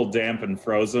still a little damp and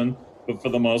frozen, but for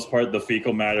the most part, the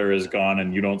fecal matter is gone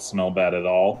and you don't smell bad at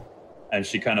all. And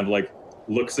she kind of like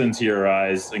looks into your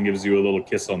eyes and gives you a little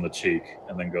kiss on the cheek,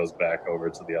 and then goes back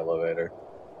over to the elevator.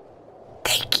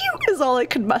 Thank you is all I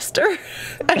could muster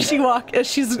as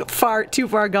she's too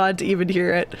far gone to even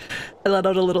hear it. I let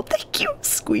out a little thank you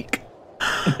squeak.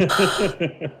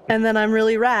 And then I'm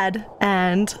really rad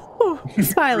and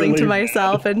smiling really to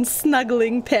myself and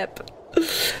snuggling Pip,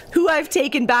 who I've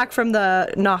taken back from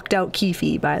the knocked out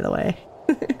Keefe, by the way.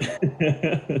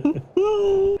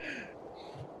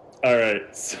 All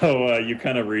right, so you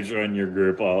kind of rejoin your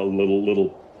group, a little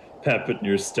pep in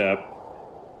your step,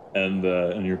 and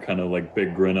you're kind of like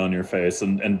big grin on your face,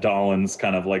 and Dolan's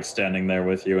kind of like standing there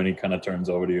with you, and he kind of turns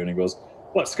over to you and he goes,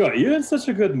 "What, Scott? You're in such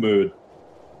a good mood."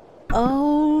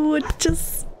 Oh,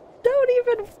 just don't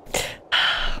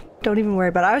even worry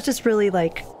about it. I was just really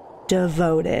like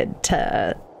devoted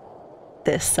to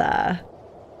this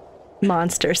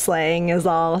monster slaying is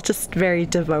all. Just very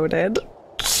devoted.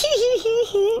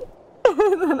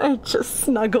 And then I just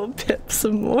snuggle Pip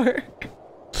some more.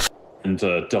 And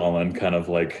Dolan kind of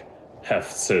like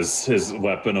hefts his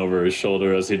weapon over his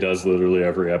shoulder, as he does literally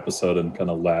every episode, and kind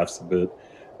of laughs a bit.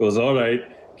 Goes, "All right,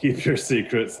 keep your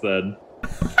secrets then."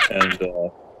 And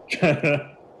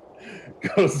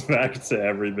goes back to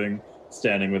everything,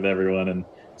 standing with everyone. And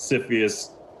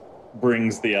Siphius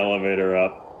brings the elevator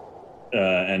up,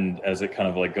 and as it kind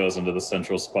of like goes into the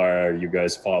central spire, you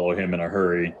guys follow him in a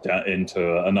hurry down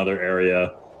into another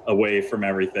area away from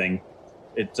everything.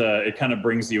 It kind of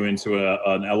brings you into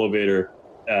an elevator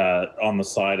on the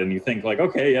side, and you think like,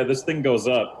 okay, yeah, this thing goes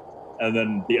up, and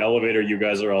then the elevator you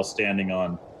guys are all standing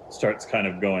on starts kind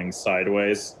of going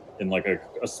sideways in like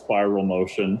a spiral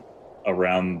motion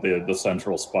around the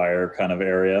central spire kind of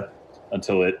area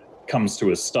until it comes to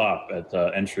a stop at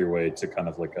the entryway to kind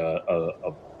of like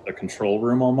a control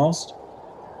room almost.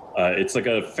 It's like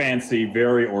a fancy,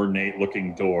 very ornate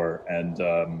looking door, and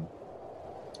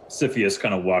Siphius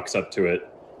kind of walks up to it,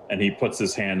 and he puts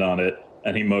his hand on it,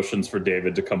 and he motions for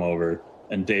David to come over,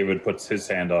 and David puts his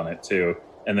hand on it too,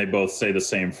 and they both say the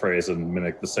same phrase and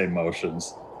mimic the same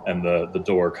motions, and the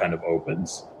door kind of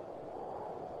opens.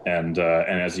 And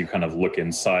as you kind of look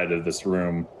inside of this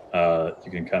room,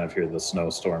 you can kind of hear the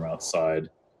snowstorm outside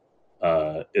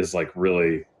is like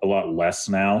really a lot less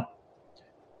now.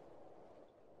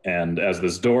 And as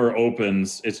this door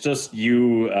opens, it's just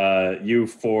you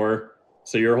four.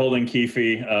 So you're holding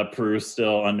Keefe, Prue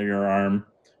still under your arm,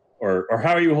 or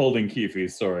how are you holding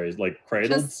Keefe? Sorry, like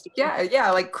cradled? Just,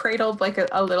 yeah, like cradled like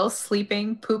a little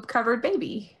sleeping poop-covered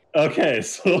baby. Okay,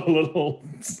 so a little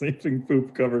sleeping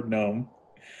poop-covered gnome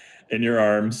in your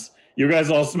arms. You guys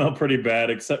all smell pretty bad,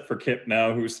 except for Kip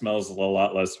now, who smells a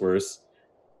lot less worse.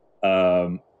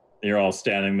 You're all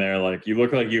standing there like, you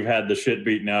look like you've had the shit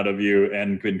beaten out of you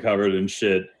and been covered in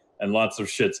shit, and lots of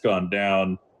shit's gone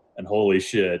down, and holy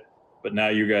shit. But now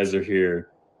you guys are here,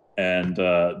 and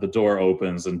the door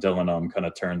opens, and Dylanom kind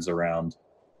of turns around,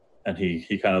 and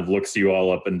he kind of looks you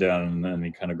all up and down, and then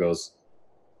he kind of goes,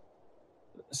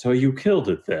 "So you killed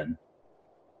it then?"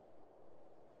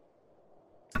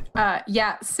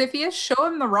 Yeah, Siphius, show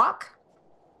him the rock.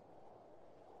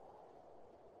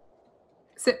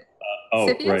 Oh,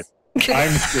 Siphius? right.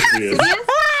 I'm Siphius.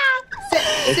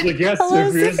 was like, yes,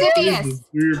 Hello, Siphius, Siphius. Jesus,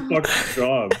 do your fucking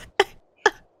job.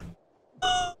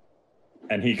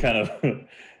 And he kind of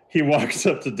he walks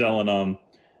up to Delanom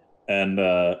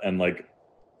and like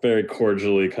very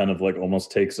cordially kind of like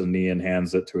almost takes a knee and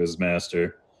hands it to his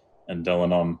master. And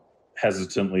Delanom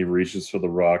hesitantly reaches for the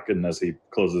rock, and as he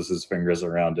closes his fingers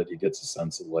around it, he gets a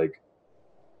sense of like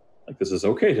this is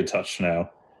okay to touch now.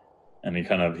 And he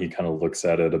kind of looks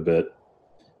at it a bit,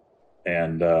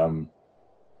 and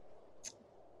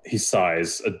he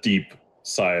sighs a deep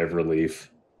sigh of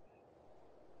relief,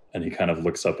 and he kind of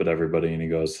looks up at everybody and he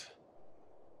goes,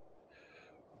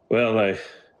 well,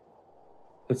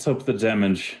 let's hope the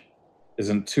damage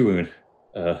isn't too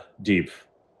deep.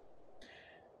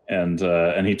 And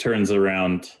he turns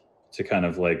around to kind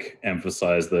of like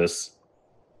emphasize this,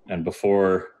 and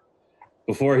before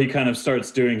he kind of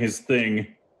starts doing his thing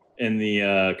in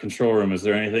the control room, is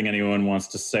there anything anyone wants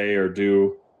to say or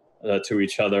do to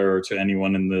each other or to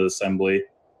anyone in the assembly?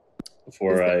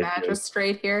 Before Is the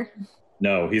magistrate here?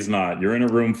 No, he's not. You're in a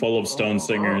room full of stone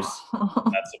singers. That's about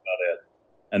it.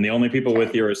 And the only people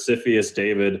with you are Siphius,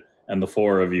 David, and the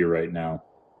four of you right now.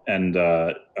 And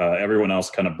everyone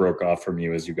else kind of broke off from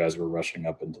you as you guys were rushing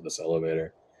up into this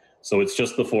elevator. So it's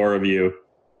just the four of you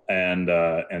and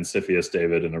Siphius,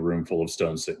 David, in a room full of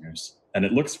stone singers. And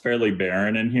it looks fairly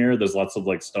barren in here. There's lots of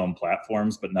like stone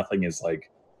platforms, but nothing is like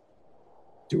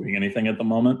doing anything at the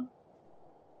moment.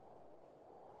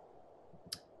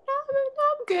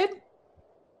 I'm good.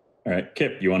 All right,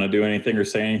 Kip, you want to do anything or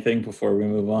say anything before we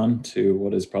move on to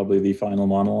what is probably the final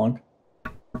monologue?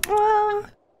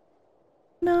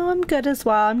 No, I'm good as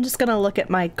well. I'm just gonna look at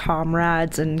my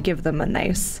comrades and give them a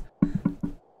nice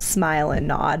smile and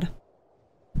nod.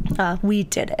 We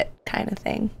did it kind of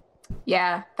thing.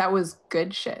 Yeah, that was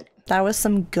good shit. That was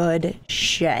some good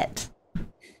shit.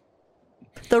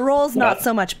 The roll's not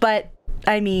so much, but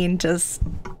I mean, just,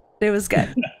 it was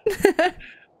good.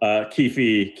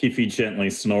 Keefe gently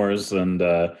snores, and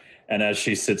as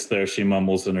she sits there, she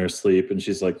mumbles in her sleep, and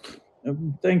she's like,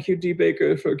 "Thank you, D.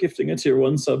 Baker, for gifting a tier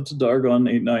 1 sub to Dargon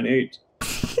 898."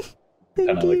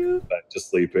 Thank you. Like back to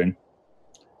sleeping.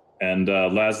 And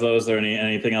Laszlo, is there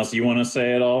anything else you want to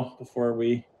say at all before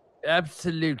we?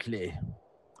 Absolutely.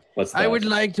 What's that? I would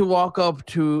like to walk up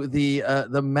to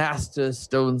the master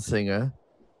stone singer,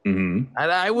 Mm-hmm.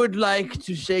 and I would like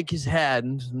to shake his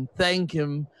hand and thank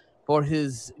him for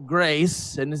his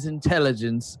grace and his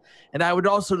intelligence. And I would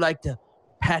also like to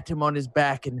pat him on his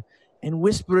back and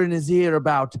whisper in his ear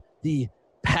about the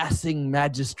passing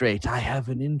magistrate. I have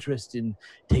an interest in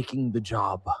taking the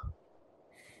job.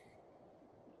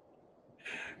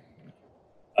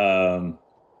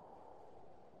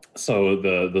 So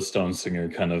the stone singer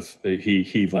kind of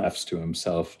he laughs to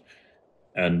himself,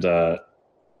 and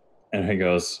he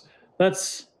goes,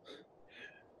 "That's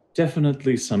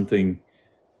definitely something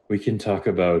we can talk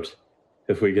about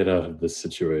if we get out of this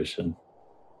situation."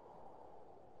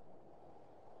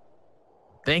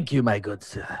 Thank you, my good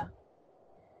sir.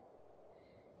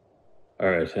 All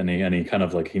right, and he kind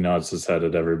of like he nods his head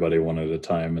at everybody one at a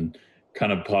time, and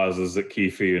kind of pauses at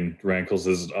Keefe and rankles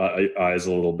his eyes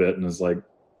a little bit, and is like,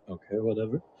 "Okay,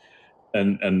 whatever."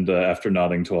 And after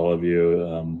nodding to all of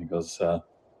you, he goes,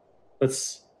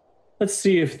 "Let's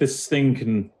see if this thing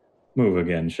can move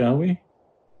again, shall we?"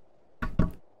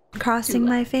 Crossing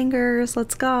my fingers.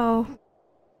 Let's go.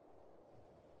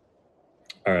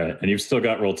 All right, and you've still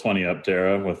got roll 20 up,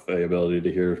 Dara, with the ability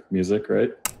to hear music,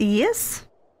 right? Yes.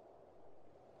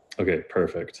 Okay,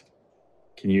 perfect.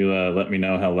 Can you let me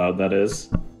know how loud that is?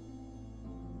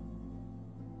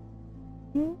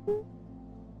 Could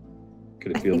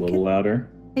it be a little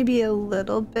louder? Maybe a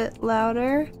little bit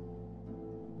louder.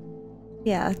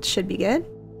 Yeah, it should be good.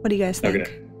 What do you guys think?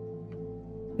 Okay.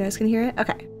 You guys can hear it?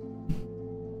 Okay.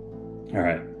 All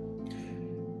right.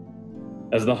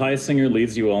 As the High Singer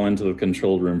leads you all into the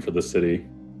control room for the city,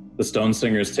 the Stone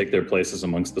Singers take their places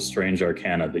amongst the strange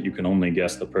arcana that you can only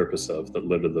guess the purpose of that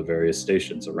litter the various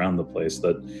stations around the place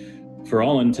that, for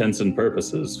all intents and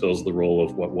purposes, fills the role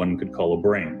of what one could call a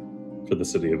brain for the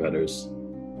city of Edders.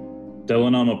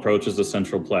 Delanom approaches the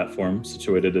central platform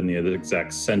situated in the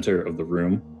exact center of the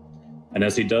room, and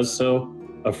as he does so,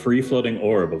 a free-floating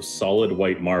orb of solid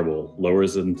white marble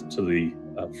lowers into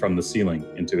from the ceiling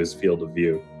into his field of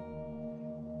view.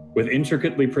 With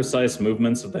intricately precise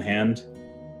movements of the hand,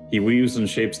 he weaves and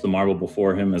shapes the marble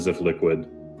before him as if liquid,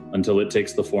 until it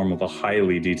takes the form of a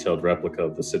highly detailed replica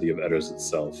of the city of Edders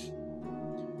itself.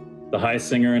 The High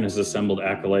Singer and his assembled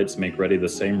acolytes make ready the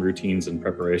same routines and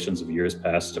preparations of years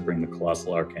past to bring the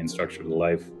colossal arcane structure to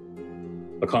life.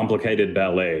 A complicated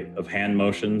ballet of hand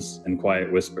motions and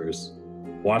quiet whispers,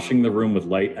 washing the room with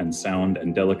light and sound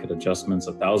and delicate adjustments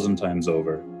 1,000 times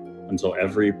over, until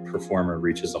every performer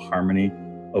reaches a harmony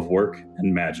of work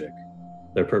and magic.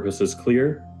 Their purpose is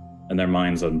clear, and their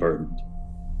minds unburdened.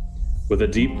 With a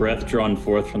deep breath drawn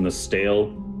forth from the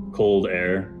stale, cold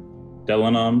air,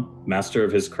 Delanom, master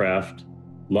of his craft,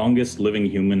 longest living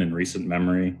human in recent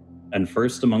memory, and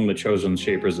first among the chosen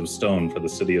shapers of stone for the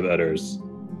city of Edders,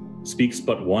 speaks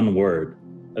but one word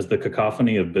as the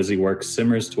cacophony of busy work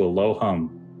simmers to a low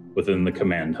hum within the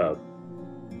command hub.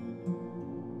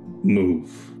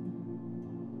 Move.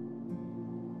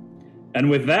 And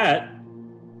with that,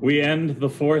 we end the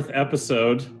 4th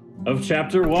episode of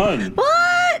Chapter 1.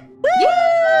 What?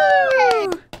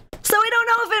 Woo! So we don't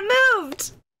know if it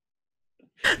moved.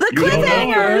 The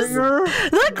cliffhangers!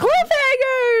 The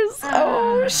cliffhangers!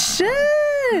 Oh,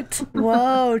 shit!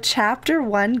 Whoa, Chapter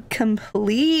 1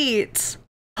 complete.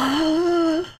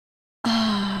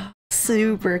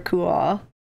 Super cool.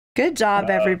 Good job,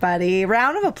 everybody.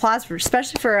 Round of applause,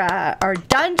 especially for our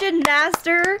dungeon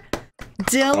master,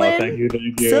 Dylan. Thank you.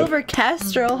 Silver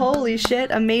Kestrel. Holy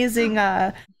shit. Amazing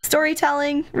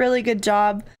storytelling. Really good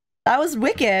job. That was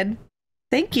wicked.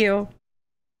 Thank you.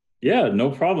 Yeah, no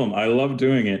problem. I love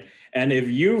doing it. And if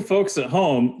you folks at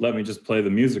home, let me just play the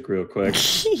music real quick.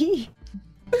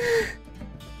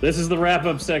 This is the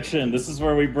wrap-up section. This is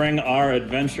where we bring our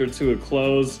adventure to a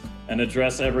close and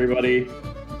address everybody.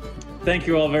 Thank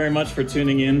you all very much for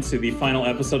tuning in to the final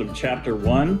episode of Chapter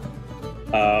 1.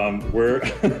 We're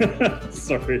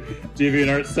sorry,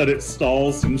 DeviantArt said it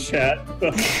stalls in chat.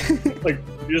 Like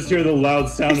you just hear the loud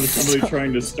sound of somebody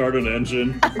trying to start an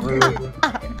engine.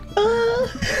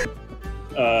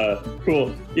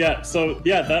 Cool. Yeah. So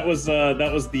yeah, that was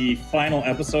the final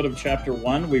episode of Chapter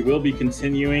 1. We will be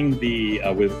continuing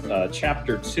with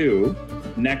Chapter 2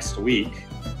 next week.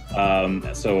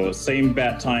 So same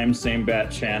bat time, same bat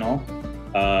channel.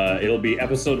 It'll be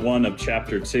episode 1 of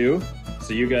Chapter 2.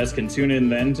 So you guys can tune in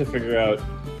then to figure out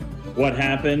what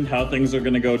happened, how things are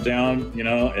going to go down, you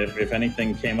know, if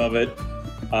anything came of it.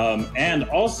 And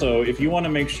also, if you want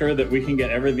to make sure that we can get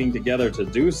everything together to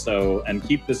do so and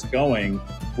keep this going,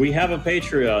 we have a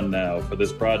Patreon now for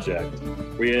this project.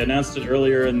 We announced it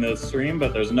earlier in the stream,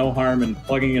 but there's no harm in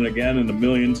plugging it again and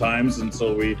 1,000,000 times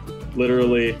until we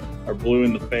literally are blue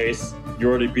in the face. You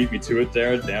already beat me to it,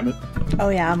 Dara, damn it. Oh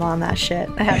yeah, I'm on that shit.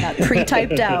 I had that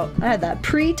pre-typed out.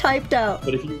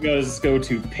 But if you guys go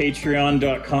to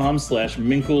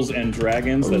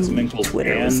patreon.com/MinklesandDragons, that's Minkles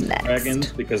Twitter and next.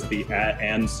 Dragons, because the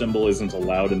 @and symbol isn't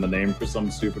allowed in the name for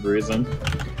some stupid reason.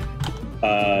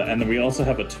 And then we also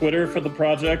have a Twitter for the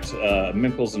project.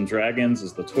 Minkles and Dragons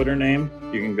is the Twitter name.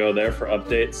 You can go there for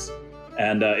updates.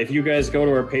 And if you guys go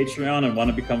to our Patreon and want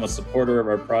to become a supporter of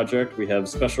our project, we have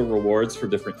special rewards for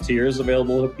different tiers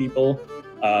available to people.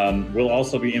 We'll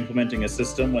also be implementing a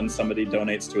system when somebody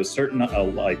donates to a certain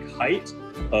height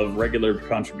of regular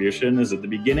contribution is at the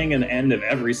beginning and end of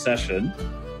every session.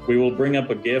 We will bring up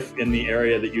a GIF in the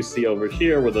area that you see over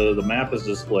here where the map is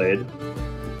displayed.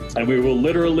 And we will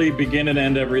literally begin and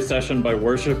end every session by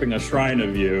worshiping a shrine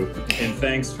of you in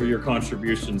thanks for your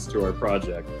contributions to our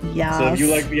project. Yes. So if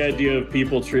you like the idea of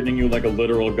people treating you like a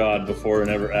literal god before and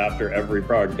after every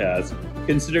broadcast,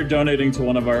 consider donating to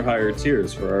one of our higher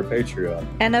tiers for our Patreon.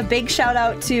 And a big shout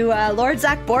out to Lord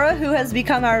Zach Bora, who has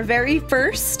become our very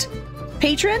first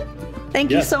patron.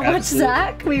 Thank you so much,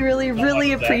 Zach. We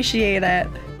really appreciate it.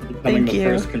 Becoming the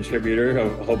first contributor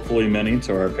of hopefully many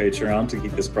to our Patreon to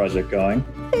keep this project going.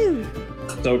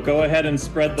 So go ahead and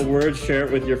spread the word, share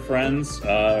it with your friends.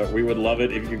 We would love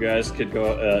it if you guys could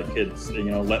go,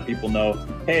 let people know,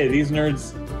 hey, these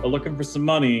nerds are looking for some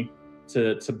money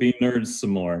to be nerds some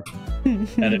more. And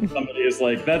if somebody is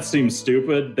like, that seems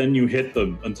stupid, then you hit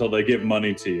them until they give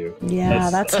money to you. Yeah,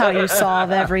 that's how you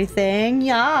solve everything.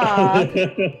 Yeah.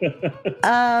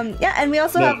 And we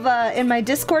also have, in my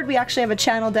Discord, we actually have a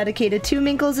channel dedicated to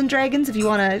Minkles and Dragons. If you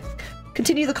want to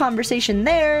continue the conversation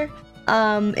there,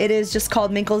 it is just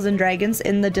called Minkles and Dragons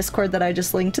in the Discord that I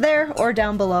just linked there or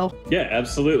down below. Yeah,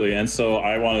 absolutely. And so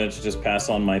I wanted to just pass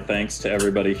on my thanks to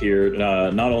everybody here,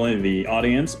 not only the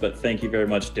audience, but thank you very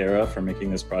much, Dara, for making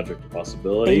this project a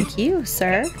possibility. Thank you,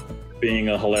 sir. Being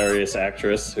a hilarious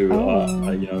actress who,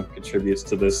 contributes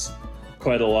to this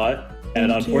quite a lot.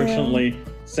 And unfortunately,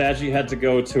 Saji had to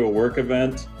go to a work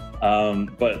event.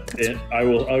 I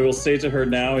will say to her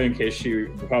now, in case she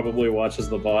probably watches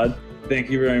the VOD,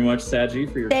 thank you very much,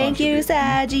 Saji, for your Thank you,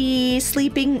 Saji.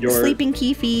 Sleeping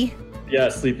Keefy. Yeah,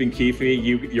 Sleeping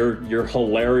Keefy. Your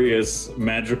hilarious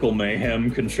magical mayhem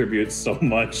contributes so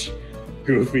much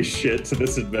goofy shit to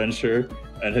this adventure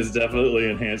and has definitely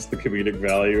enhanced the comedic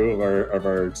value of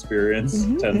our experience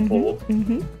tenfold.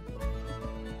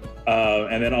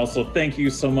 And then also thank you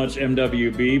so much,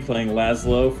 MWB, playing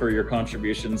Laszlo, for your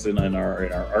contributions in our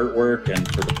artwork and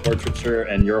for the portraiture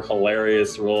and your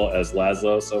hilarious role as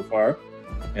Laszlo so far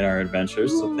in our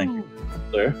adventures. So thank you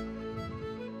there.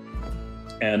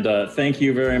 And thank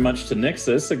you very much to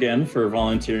Nixus again for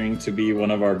volunteering to be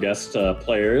one of our guest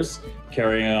players,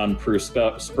 carrying on Prue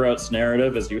Sprout's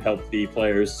narrative as you help the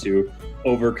players to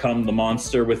overcome the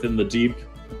monster within the deep.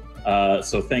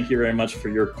 So thank you very much for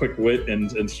your quick wit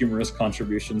and humorous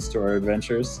contributions to our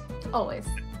adventures. Always.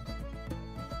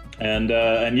 And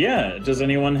yeah, does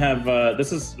anyone have,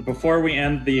 this is before we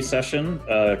end the session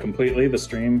completely, the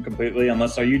stream completely,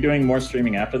 unless, are you doing more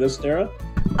streaming after this, Dara?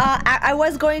 I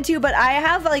was going to, but I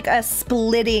have like a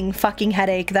splitting fucking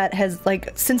headache that has,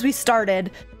 like, since we started,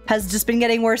 has just been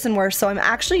getting worse and worse. So I'm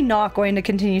actually not going to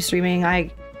continue streaming. I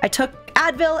took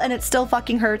Advil and it still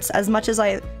fucking hurts. As much as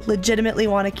I legitimately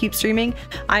want to keep streaming,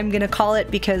 I'm gonna call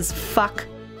it because fuck,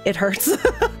 it hurts.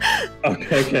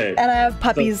 Okay. And I have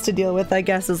puppies to deal with, I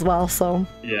guess, as well, so.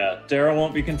 Yeah, Dara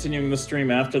won't be continuing the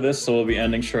stream after this, so we'll be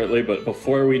ending shortly. But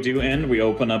before we do end, we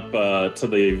open up to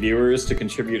the viewers to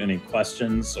contribute any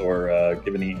questions or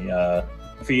give any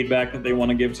feedback that they want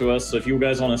to give to us. So if you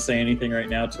guys want to say anything right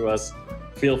now to us,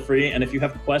 feel free. And if you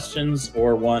have questions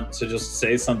or want to just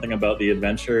say something about the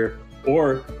adventure,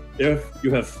 or if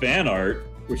you have fan art,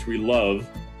 which we love,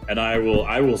 and I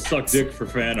will suck dick for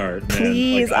fan art, man.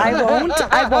 Please, like,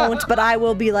 I won't, but I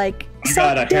will be like,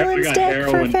 suck Dylan's dick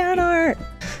for fan art.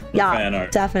 Yeah, fan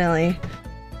art. Definitely.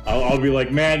 I'll be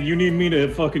like, man, you need me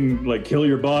to fucking like kill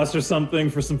your boss or something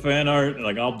for some fan art, and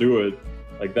like I'll do it.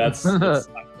 Like that's I'm an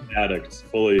addict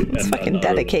fully. It's fucking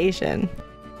dedication.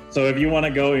 So if you want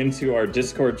to go into our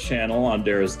Discord channel on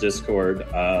Dara's Discord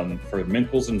for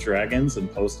Minkles and Dragons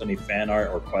and post any fan art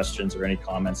or questions or any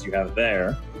comments you have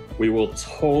there, we will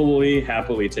totally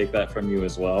happily take that from you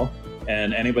as well.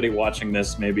 And anybody watching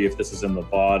this, maybe if this is in the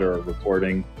VOD or a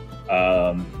recording,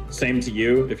 same to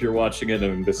you. If you're watching it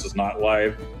and this is not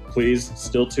live, please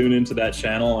still tune into that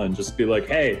channel and just be like,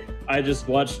 hey, I just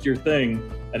watched your thing.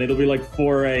 And it'll be like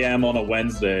 4 a.m. on a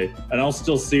Wednesday, and I'll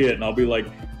still see it, and I'll be like,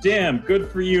 damn,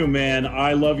 good for you, man.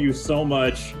 I love you so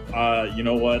much. You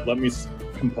know what? Let me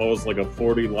compose like a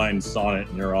 40-line sonnet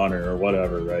in your honor or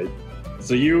whatever, right?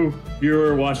 So you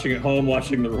viewer watching at home,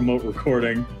 watching the remote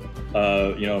recording,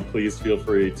 you know, please feel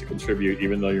free to contribute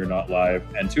even though you're not live,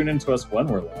 and tune in to us when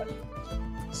we're live.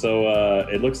 So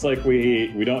it looks like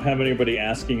we don't have anybody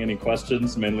asking any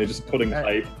questions, mainly just putting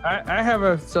hype. I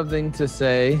have something to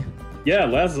say. Yeah,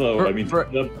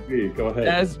 Laszlo, go ahead.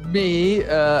 As me,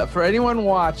 for anyone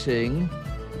watching,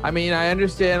 I mean, I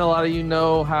understand a lot of you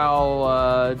know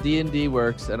how D&D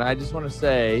works, and I just want to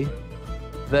say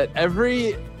that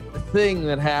everything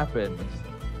that happened,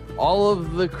 all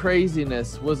of the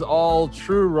craziness was all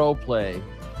true roleplay.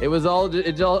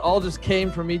 It all just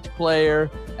came from each player,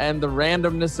 and the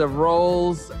randomness of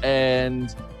rolls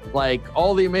and like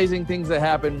all the amazing things that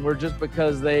happened were just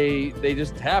because they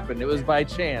just happened. It was by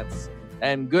chance,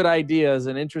 and good ideas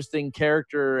and interesting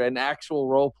character and actual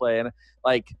role play, and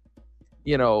like,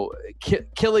 you know,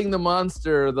 killing the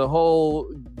monster, the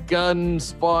whole gun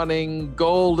spawning,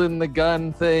 gold in the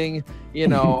gun thing, you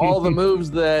know, all the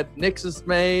moves that Nixus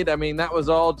made. I mean, that was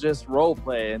all just role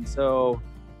play. And so,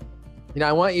 you know,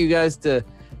 I want you guys to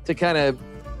kind of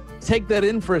take that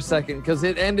in for a second, because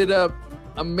it ended up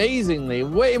amazingly,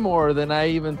 way more than I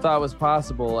even thought was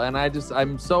possible. And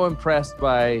I'm so impressed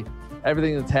by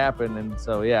everything that's happened. And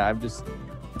so, yeah, I'm just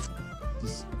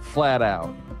flat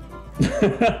out.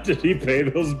 Did he pay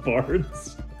those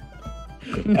bards?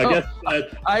 No, I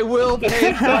guess I will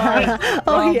pay bards.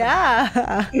 Oh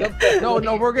yeah.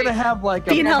 No, we're gonna have like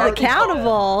being held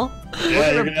accountable.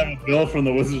 Yeah, you're gonna have a bill from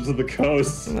the Wizards of the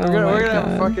Coast. We're gonna have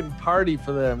a fucking party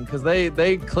for them because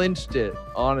they clinched it,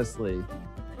 honestly.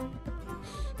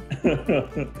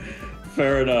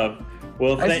 Fair enough.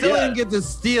 Well, I still didn't get to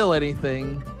steal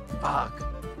anything. Fuck.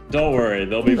 Don't worry,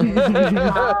 they'll be.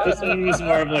 This one was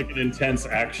more of like an intense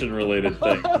action-related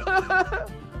thing.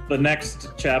 The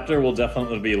next chapter will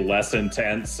definitely be less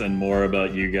intense and more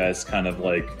about you guys kind of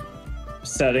like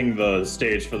setting the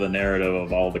stage for the narrative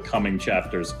of all the coming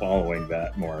chapters following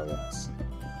that, more or less.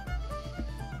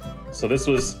 So this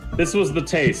was the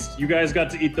taste. You guys got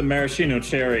to eat the maraschino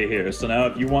cherry here. So now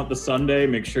if you want the sundae,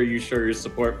 make sure you show your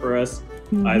support for us,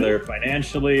 either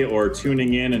financially or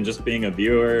tuning in and just being a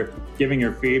viewer, giving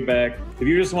your feedback. If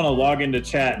you just want to log into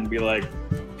chat and be like,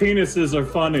 penises are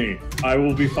funny, I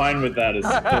will be fine with that as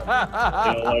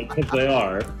you know, like, if they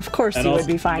are. Of course you would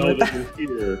be fine with that.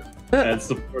 You're here and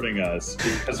supporting us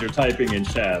because you're typing in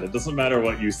chat. It doesn't matter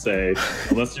what you say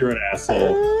unless you're an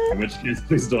asshole, in which case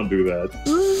please don't do that.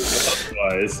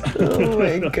 wise. Oh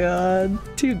my god.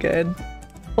 Too good.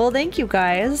 Well, thank you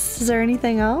guys. Is there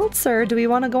anything else, or do we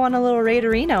want to go on a little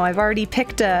raid-areno? I've already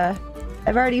picked a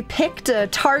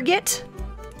target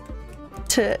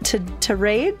to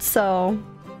raid. So,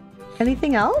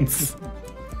 anything else?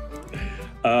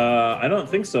 I don't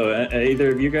think so.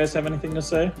 Either of you guys have anything to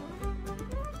say?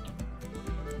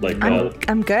 Like,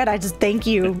 I'm good. I just thank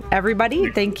you, everybody.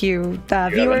 Thank you,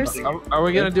 viewers. Are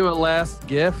we gonna do a last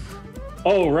GIF?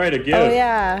 Oh, right, a gift. Oh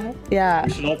yeah, yeah.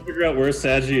 We should all figure out where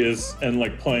Saji is and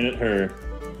like point at her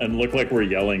and look like we're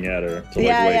yelling at her. To, like,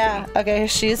 Yeah. Okay,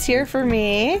 she's here for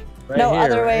me. Right no, here,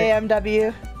 other way, right?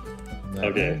 MW.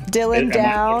 Okay. Dylan Am I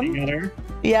down. looking at her?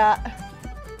 Yeah.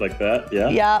 Like that? Yeah?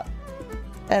 Yeah.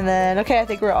 And then, okay, I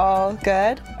think we're all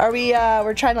good. Are we,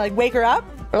 we're trying to like wake her up?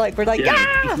 Or like, we're like, Yeah,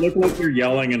 ah! just look like you're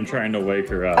yelling and trying to wake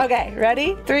her up. Okay,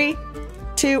 ready? 3,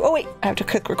 2, oh wait, I have to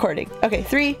click recording. Okay,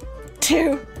 3,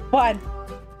 2, 1.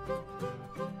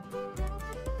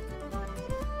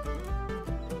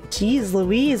 Jeez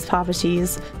Louise, Papa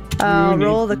Cheese.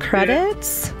 Roll the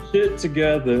credits. Shit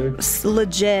together.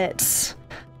 Legit.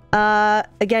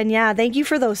 Again, yeah, thank you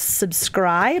for those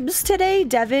subscribes today.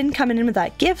 Devin coming in with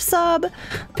that gift sub.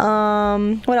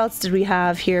 What else did we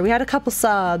have here? We had a couple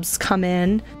subs come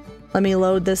in. Let me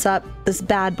load this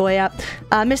bad boy up.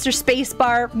 Mr.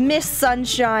 Spacebar, Miss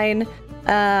Sunshine,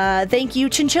 thank you.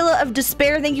 Chinchilla of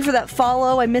Despair, thank you for that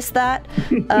follow. I missed that.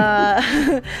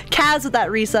 Kaz with that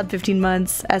resub, 15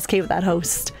 months. SK with that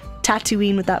host.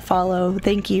 Tatooine with that follow,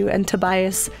 thank you. And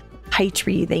Tobias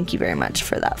Hightree, thank you very much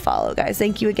for that follow, guys.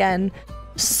 Thank you again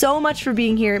so much for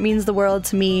being here. It means the world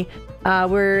to me.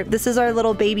 This is our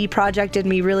little baby project, and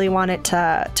we really want it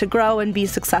to grow and be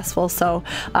successful. So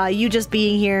you just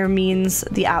being here means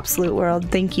the absolute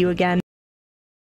world. Thank you again.